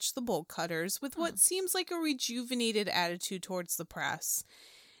for Fetch the Bolt Cutters with what seems like a rejuvenated attitude towards the press.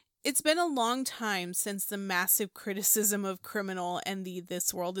 It's been a long time since the massive criticism of Criminal and the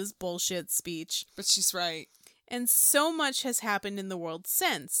 "this world is bullshit" speech. But she's right. And so much has happened in the world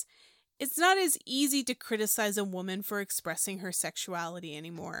since. It's not as easy to criticize a woman for expressing her sexuality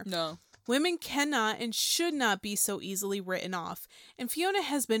anymore. No. Women cannot and should not be so easily written off, and Fiona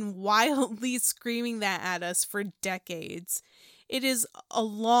has been wildly screaming that at us for decades. It is a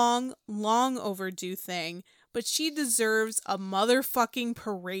long, long overdue thing, but she deserves a motherfucking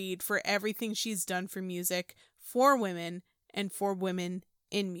parade for everything she's done for music, for women, and for women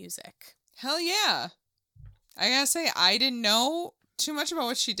in music. Hell yeah. I gotta say, I didn't know too much about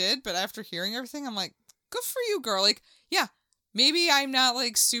what she did, but after hearing everything, I'm like, good for you, girl. Like, yeah, maybe I'm not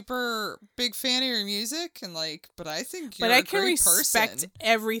like super big fan of your music, and like, but I think you're a great person. But I can respect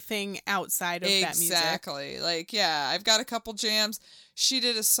everything outside of that music. Exactly. Like, yeah, I've got a couple jams. She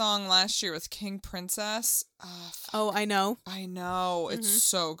did a song last year with King Princess. Oh, I know. I know. It's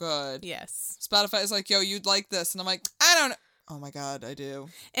so good. Yes. Spotify is like, yo, you'd like this. And I'm like, I don't know. Oh my God, I do.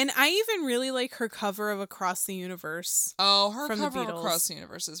 And I even really like her cover of Across the Universe. Oh, her cover of Across the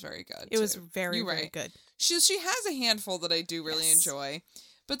Universe is very good. It was very, very good. She has a handful that I do really enjoy.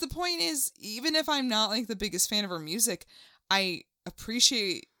 But the point is, even if I'm not like the biggest fan of her music, I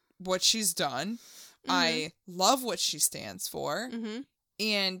appreciate what she's done. I love what she stands for.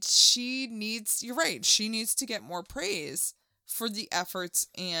 And you're right, she needs to get more praise for the efforts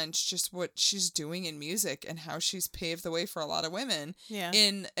and just what she's doing in music and how she's paved the way for a lot of women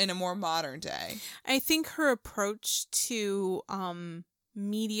in a more modern day. I think her approach to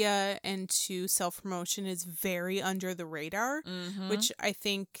media and to self-promotion is very under the radar, which I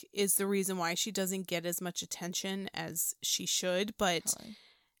think is the reason why she doesn't get as much attention as she should, but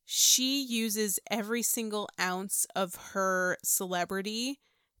she uses every single ounce of her celebrity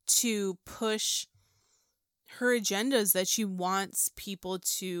to push her agendas that she wants people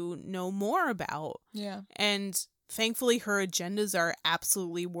to know more about. Yeah. And thankfully her agendas are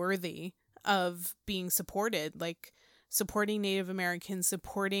absolutely worthy of being supported, like supporting Native Americans,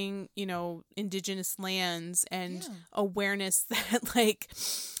 supporting, indigenous lands, and awareness that like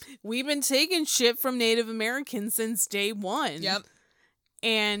we've been taking shit from Native Americans since day one. Yep.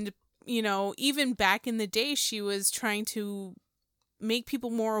 And, even back in the day, she was trying to make people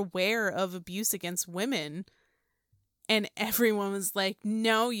more aware of abuse against women. And everyone was like,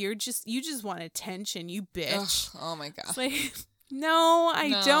 no, you just want attention, you bitch. Ugh, oh my God. It's like, no, I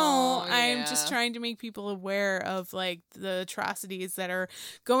don't. Yeah. I'm just trying to make people aware of like the atrocities that are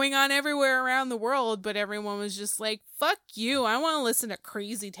going on everywhere around the world. But everyone was just like, fuck you. I want to listen to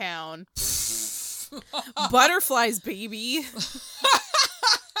Crazy Town. Butterflies, baby.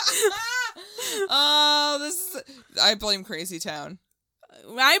 I blame Crazy Town.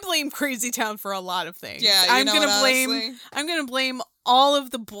 I blame Crazy Town for a lot of things. Yeah, I'm gonna blame all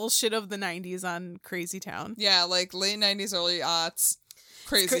of the bullshit of the 90s on Crazy Town. Yeah, like late 90s, early aughts.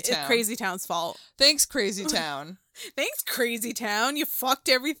 Crazy Town. It's Crazy Town's fault. Thanks, Crazy Town. Thanks, Crazy Town. You fucked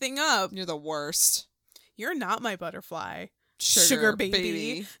everything up. You're the worst. You're not my butterfly. Sugar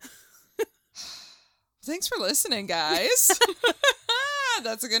baby. Thanks for listening, guys.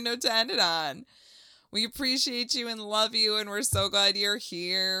 That's a good note to end it on. We appreciate you and love you, and we're so glad you're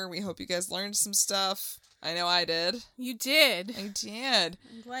here. We hope you guys learned some stuff. I know I did. You did. I did.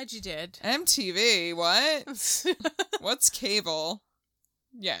 I'm glad you did. MTV, what? What's cable?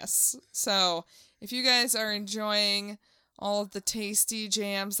 Yes. So if you guys are enjoying all of the tasty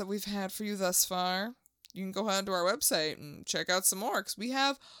jams that we've had for you thus far, you can go ahead to our website and check out some more, because we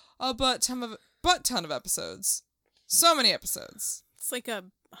have a butt ton of episodes. So many episodes. It's like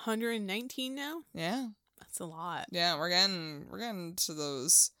 119 now. Yeah. That's a lot. Yeah, we're getting to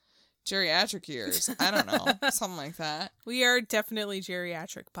those geriatric years. I don't know. Something like that. We are definitely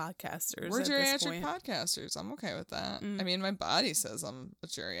geriatric podcasters. We're geriatric podcasters. I'm okay with that. I mean, my body says I'm a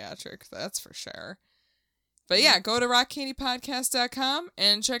geriatric. That's for sure. But yeah, go to rockcandypodcast.com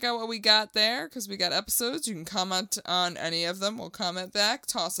and check out what we got there, because we got episodes. You can comment on any of them. We'll comment back.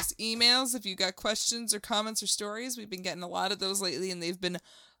 Toss us emails if you got questions or comments or stories. We've been getting a lot of those lately, and they've been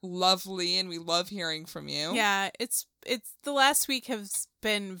lovely, and we love hearing from you. Yeah, it's the last week has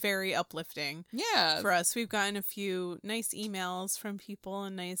been very uplifting. Yeah. For us. We've gotten a few nice emails from people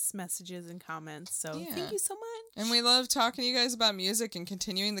and nice messages and comments. So thank you so much. And we love talking to you guys about music and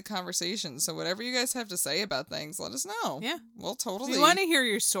continuing the conversation. So whatever you guys have to say about things, let us know. Yeah. We'll totally. We want to hear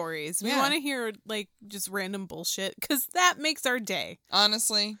your stories. We want to hear like just random bullshit, because that makes our day.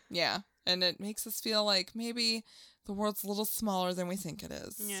 Honestly, yeah. And it makes us feel like maybe the world's a little smaller than we think it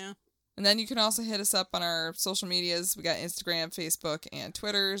is. Yeah. And then you can also hit us up on our social medias. We got Instagram, Facebook, and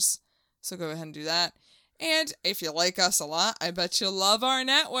Twitters. So go ahead and do that. And if you like us a lot, I bet you'll love our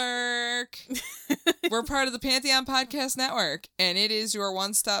network. We're part of the Pantheon Podcast Network, and it is your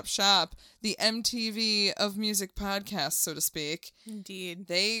one-stop shop, the MTV of music podcasts, so to speak. Indeed.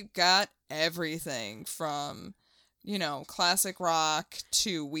 They got everything from, classic rock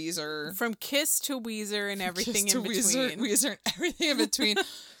to Weezer. From Kiss to Weezer and everything in between. Weezer and everything in between.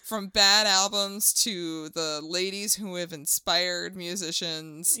 From bad albums to the ladies who have inspired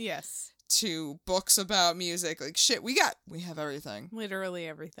musicians. Yes. To books about music. Like, shit, we have everything. Literally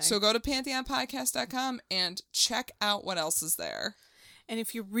everything. So go to pantheonpodcast.com and check out what else is there. And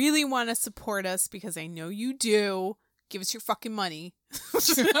if you really want to support us, because I know you do, give us your fucking money.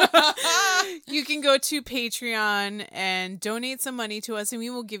 You can go to Patreon and donate some money to us, and we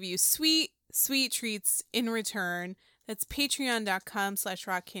will give you sweet, sweet treats in return. That's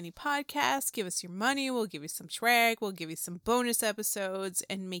patreon.com/rockcandypodcast. Give us your money. We'll give you some swag. We'll give you some bonus episodes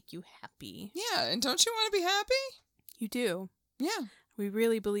and make you happy. Yeah, and don't you want to be happy? You do. Yeah. We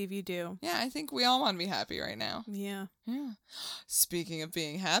really believe you do. Yeah, I think we all want to be happy right now. Yeah. Yeah. Speaking of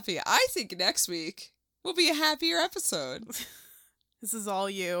being happy, I think next week will be a happier episode. This is all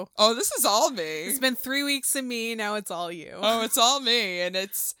you. Oh, this is all me. It's been 3 weeks of me. Now it's all you. Oh, it's all me, and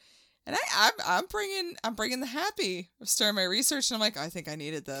I'm bringing the happy. I'm starting my research, and I'm like, I think I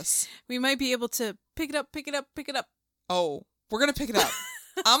needed this. We might be able to pick it up. Oh, we're gonna pick it up.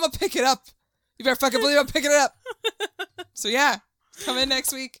 I'm gonna pick it up. You better fucking believe I'm picking it up. So yeah, come in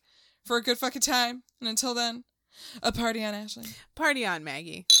next week for a good fucking time, and until then, a party on, Ashley. Party on,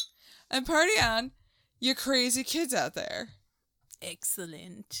 Maggie. And party on, you crazy kids out there.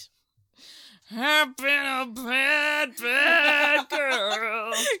 Excellent. I've been a bad, bad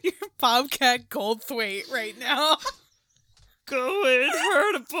girl. You're Bobcat Goldthwait right now. Go and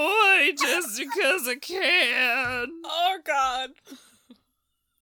hurt a boy just because I can. Oh, God.